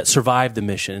from, that survived the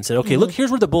mission, and said, okay, look, here's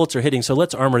where the bullets are hitting. So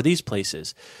let's armor these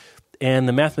places. And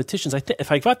the mathematicians,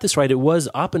 if I got this right, it was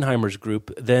Oppenheimer's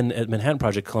group then at Manhattan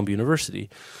Project, Columbia University,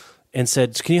 and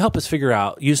said, can you help us figure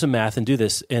out, use some math and do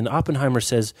this? And Oppenheimer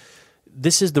says,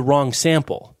 this is the wrong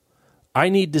sample. I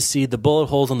need to see the bullet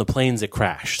holes on the planes that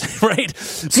crashed, right?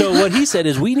 So what he said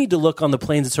is we need to look on the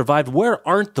planes that survived. Where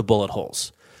aren't the bullet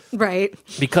holes? Right.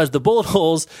 Because the bullet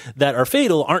holes that are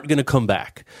fatal aren't going to come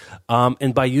back.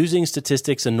 And by using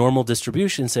statistics and normal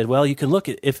distribution said, well, you can look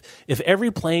at if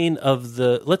every plane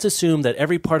let's assume that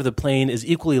every part of the plane is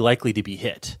equally likely to be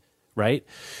hit, right?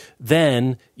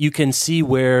 Then you can see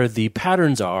where the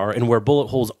patterns are and where bullet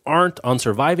holes aren't on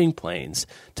surviving planes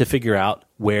to figure out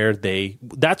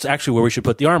that's actually where we should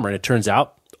put the armor. And it turns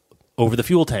out over the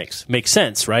fuel tanks. Makes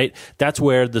sense, right? That's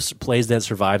where the planes that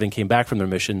survived and came back from their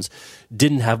missions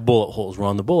didn't have bullet holes,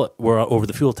 were over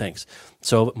the fuel tanks.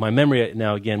 So my memory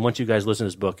now, again, once you guys listen to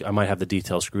this book, I might have the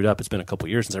details screwed up. It's been a couple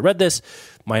years since I read this.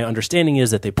 My understanding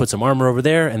is that they put some armor over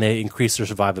there and they increase their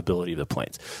survivability of the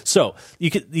planes. So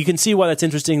you can see why that's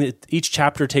interesting. That each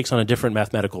chapter takes on a different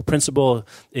mathematical principle.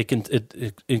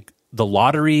 The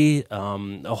lottery,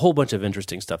 a whole bunch of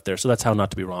interesting stuff there. So that's How Not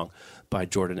to Be Wrong by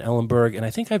Jordan Ellenberg. And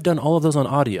I think I've done all of those on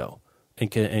audio and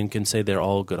can say they're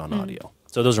all good on audio.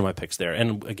 So those are my picks there.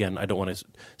 And again, I don't want to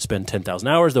spend 10,000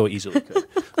 hours, though I easily could,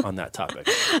 on that topic.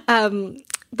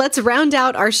 Let's round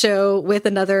out our show with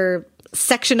another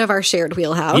section of our shared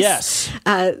wheelhouse. Yes.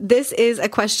 This is a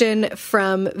question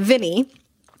from Vinny.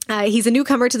 He's a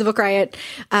newcomer to the Book Riot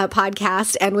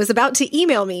podcast and was about to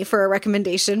email me for a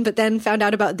recommendation, but then found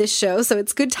out about this show, so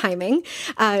it's good timing.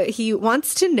 He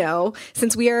wants to know,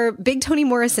 since we are big Toni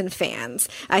Morrison fans,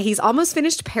 he's almost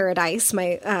finished Paradise,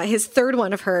 his third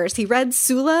one of hers. He read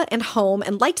Sula and Home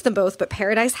and liked them both, but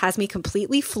Paradise has me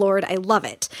completely floored. I love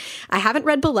it. I haven't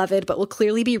read Beloved, but will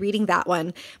clearly be reading that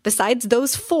one. Besides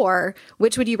those four,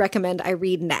 which would you recommend I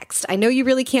read next? I know you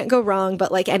really can't go wrong,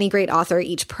 but like any great author,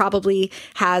 each probably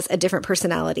has a different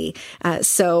personality.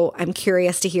 So I'm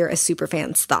curious to hear a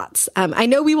superfan's thoughts. I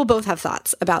know we will both have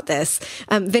thoughts about this.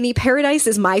 Vinny, Paradise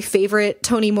is my favorite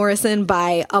Toni Morrison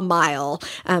by a mile.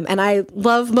 And I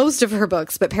love most of her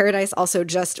books, but Paradise also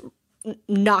just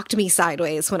knocked me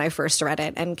sideways when I first read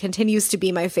it and continues to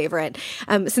be my favorite.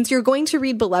 Since you're going to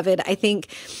read Beloved, I think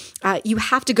you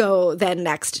have to go then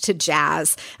next to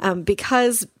Jazz,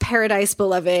 because Paradise,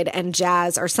 Beloved, and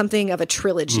Jazz are something of a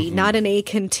trilogy, not in a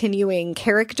continuing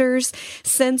characters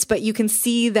sense, but you can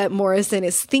see that Morrison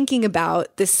is thinking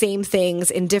about the same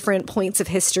things in different points of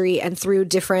history and through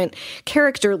different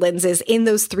character lenses in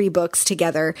those three books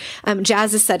together.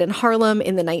 Jazz is set in Harlem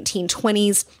in the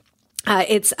 1920s.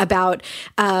 It's about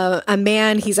a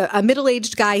man. He's a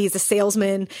middle-aged guy. He's a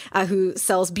salesman who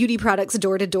sells beauty products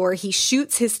door to door. He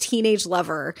shoots his teenage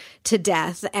lover to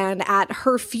death, and at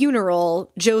her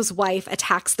funeral, Joe's wife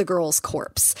attacks the girl's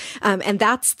corpse. And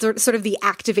that's sort of the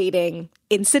activating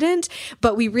incident,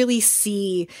 but we really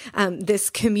see this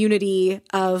community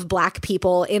of Black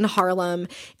people in Harlem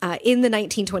in the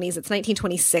 1920s. It's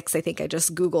 1926, I think I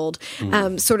just Googled,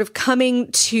 sort of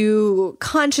coming to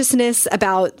consciousness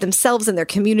about themselves and their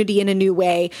community in a new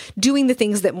way, doing the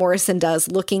things that Morrison does,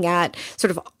 looking at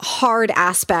sort of hard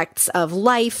aspects of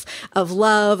life, of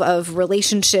love, of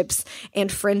relationships and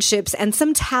friendships, and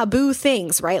some taboo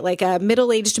things, right? Like a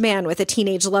middle-aged man with a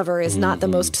teenage lover is not the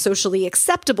most socially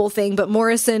acceptable thing, but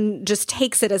Morrison just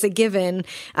takes it as a given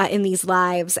in these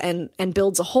lives and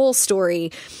builds a whole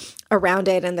story around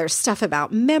it. And there's stuff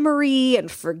about memory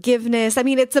and forgiveness. I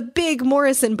mean, it's a big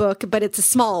Morrison book, but it's a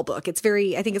small book. It's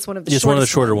I think it's one of the one of the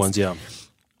shorter ones, yeah.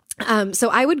 So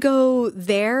I would go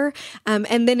there.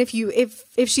 And then if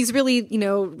she's really,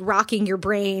 rocking your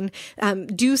brain,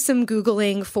 do some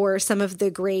Googling for some of the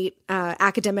great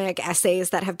academic essays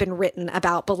that have been written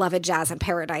about Beloved, Jazz, and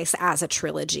Paradise as a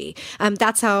trilogy.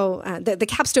 That's how the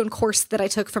capstone course that I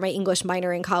took for my English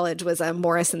minor in college was a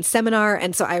Morrison seminar.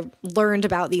 And so I learned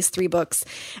about these three books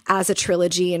as a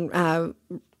trilogy, and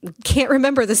can't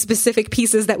remember the specific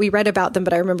pieces that we read about them,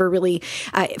 but I remember really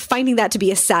finding that to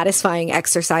be a satisfying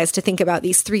exercise to think about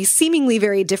these three seemingly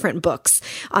very different books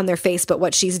on their face, but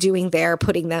what she's doing there,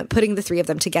 putting the three of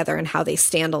them together and how they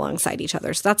stand alongside each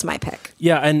other. So that's my pick.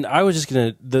 Yeah, and I was just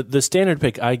going to, the standard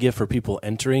pick I give for people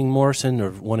entering Morrison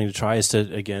or wanting to try is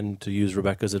to use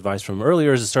Rebecca's advice from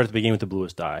earlier, is to start at the beginning with The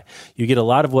Bluest Eye. You get a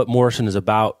lot of what Morrison is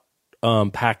about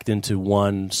packed into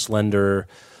one slender,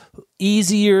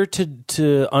 easier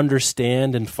to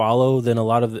understand and follow than a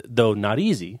lot of though not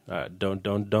easy.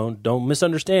 Don't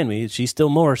misunderstand me. She's still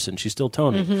Morrison. She's still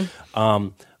Toni.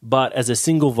 But as a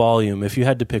single volume, if you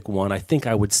had to pick one, I think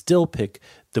I would still pick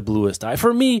The Bluest Eye.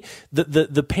 For me,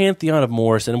 the pantheon of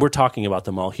Morrison, and we're talking about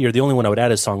them all here. The only one I would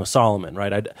add is Song of Solomon,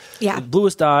 right?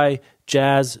 Bluest Eye,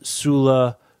 Jazz,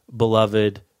 Sula,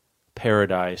 Beloved,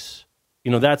 Paradise.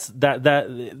 That's that.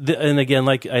 And again,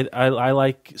 like I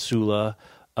like Sula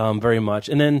very much.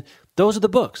 And then those are the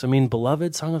books. I mean,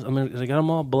 Beloved, I got them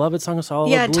all. Beloved, Song of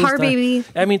Solomon. Yeah, Tar Baby.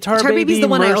 I mean, Tar Baby's the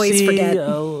one Mercy, I always forget.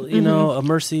 A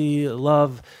Mercy,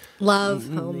 Love,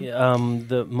 Home.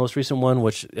 The most recent one,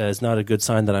 which is not a good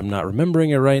sign that I'm not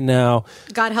remembering it right now.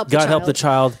 God Help the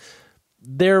Child.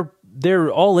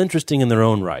 They're all interesting in their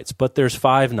own rights, but there's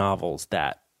 5 novels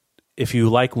that, if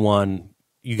you like one,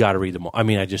 you got to read them all. I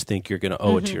mean, I just think you're going to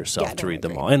owe it to yourself to read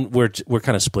them all. And we're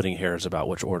kind of splitting hairs about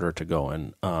which order to go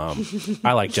in.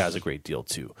 I like jazz a great deal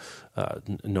too,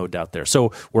 no doubt there.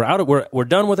 So we're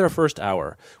done with our first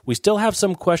hour. We still have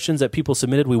some questions that people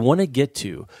submitted we want to get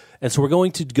to, and so we're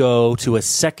going to go to a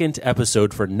second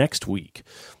episode for next week.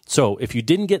 So if you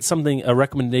didn't get a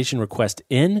recommendation request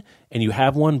in, and you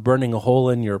have one burning a hole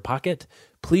in your pocket,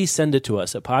 please send it to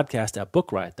us at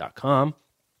podcast@bookriot.com.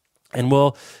 And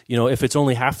we'll, if it's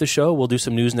only half the show, we'll do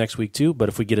some news next week too. But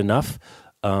if we get enough,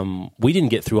 we didn't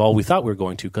get through all we thought we were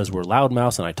going to because we're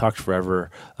loudmouths and I talked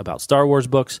forever about Star Wars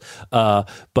books.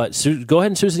 But go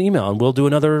ahead and send us an email and we'll do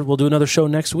another show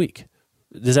next week.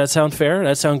 Does that sound fair?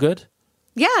 That sound good?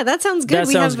 Yeah, that sounds good.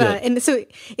 Sounds good. And so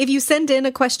if you send in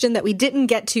a question that we didn't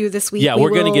get to this week, we're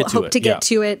going to get to hope it. to get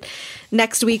to it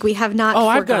next week. We have not.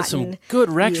 I've got some good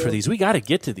recs for these. We got to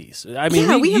get to these. I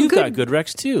mean, you've got good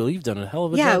recs too. You've done a hell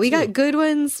of a job. Yeah, we got good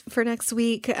ones for next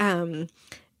week. We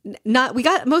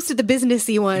got most of the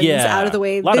businessy ones out of the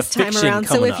way this time around.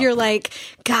 So if you're like,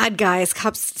 God, guys,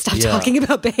 stop talking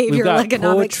about behavioral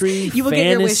economics, poetry, you will fantasy,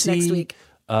 get your wish next week.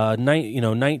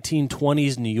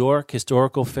 1920s New York,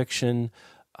 historical fiction,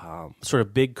 sort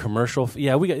of big commercial.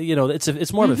 Yeah, we got,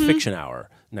 it's more of a fiction hour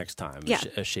next time.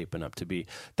 It's shaping up to be.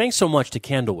 Thanks so much to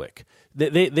Candlewick.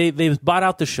 They've bought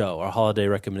out the show, our holiday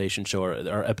recommendation show,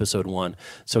 our episode 1.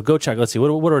 So go check. Let's see, what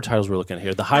are our titles we're looking at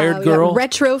here? The Hired Girl,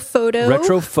 Retro Photo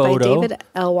by David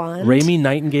Elwand, Raimi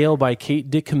Nightingale by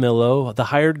Kate DiCamillo, The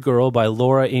Hired Girl by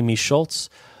Laura Amy Schultz,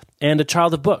 and A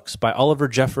Child of Books by Oliver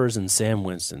Jeffers and Sam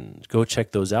Winston. Go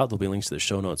check those out. There'll be links to the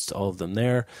show notes to all of them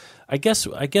there. I guess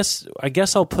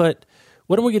I'll put.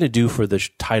 What are we going to do for the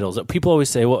titles? People always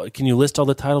say, "Well, can you list all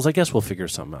the titles?" I guess we'll figure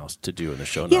something else to do in the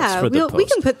show notes. For the post.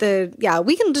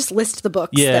 We can just list the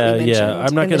books. that we mentioned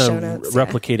I'm not going to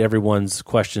replicate everyone's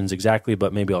questions exactly,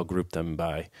 but maybe I'll group them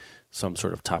by some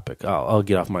sort of topic. I'll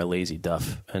get off my lazy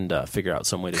duff and figure out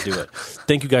some way to do it.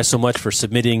 Thank you guys so much for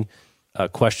submitting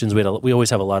questions. We always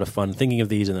have a lot of fun thinking of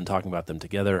these and then talking about them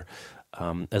together.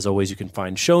 As always, you can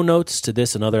find show notes to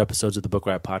this and other episodes of the Book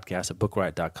Riot podcast at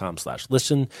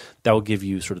bookriot.com/listen. That will give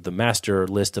you sort of the master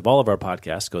list of all of our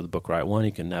podcasts. Go to the Book Riot one.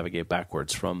 You can navigate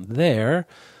backwards from there.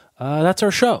 That's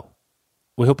our show.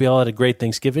 We hope you all had a great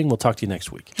Thanksgiving. We'll talk to you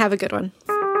next week. Have a good one.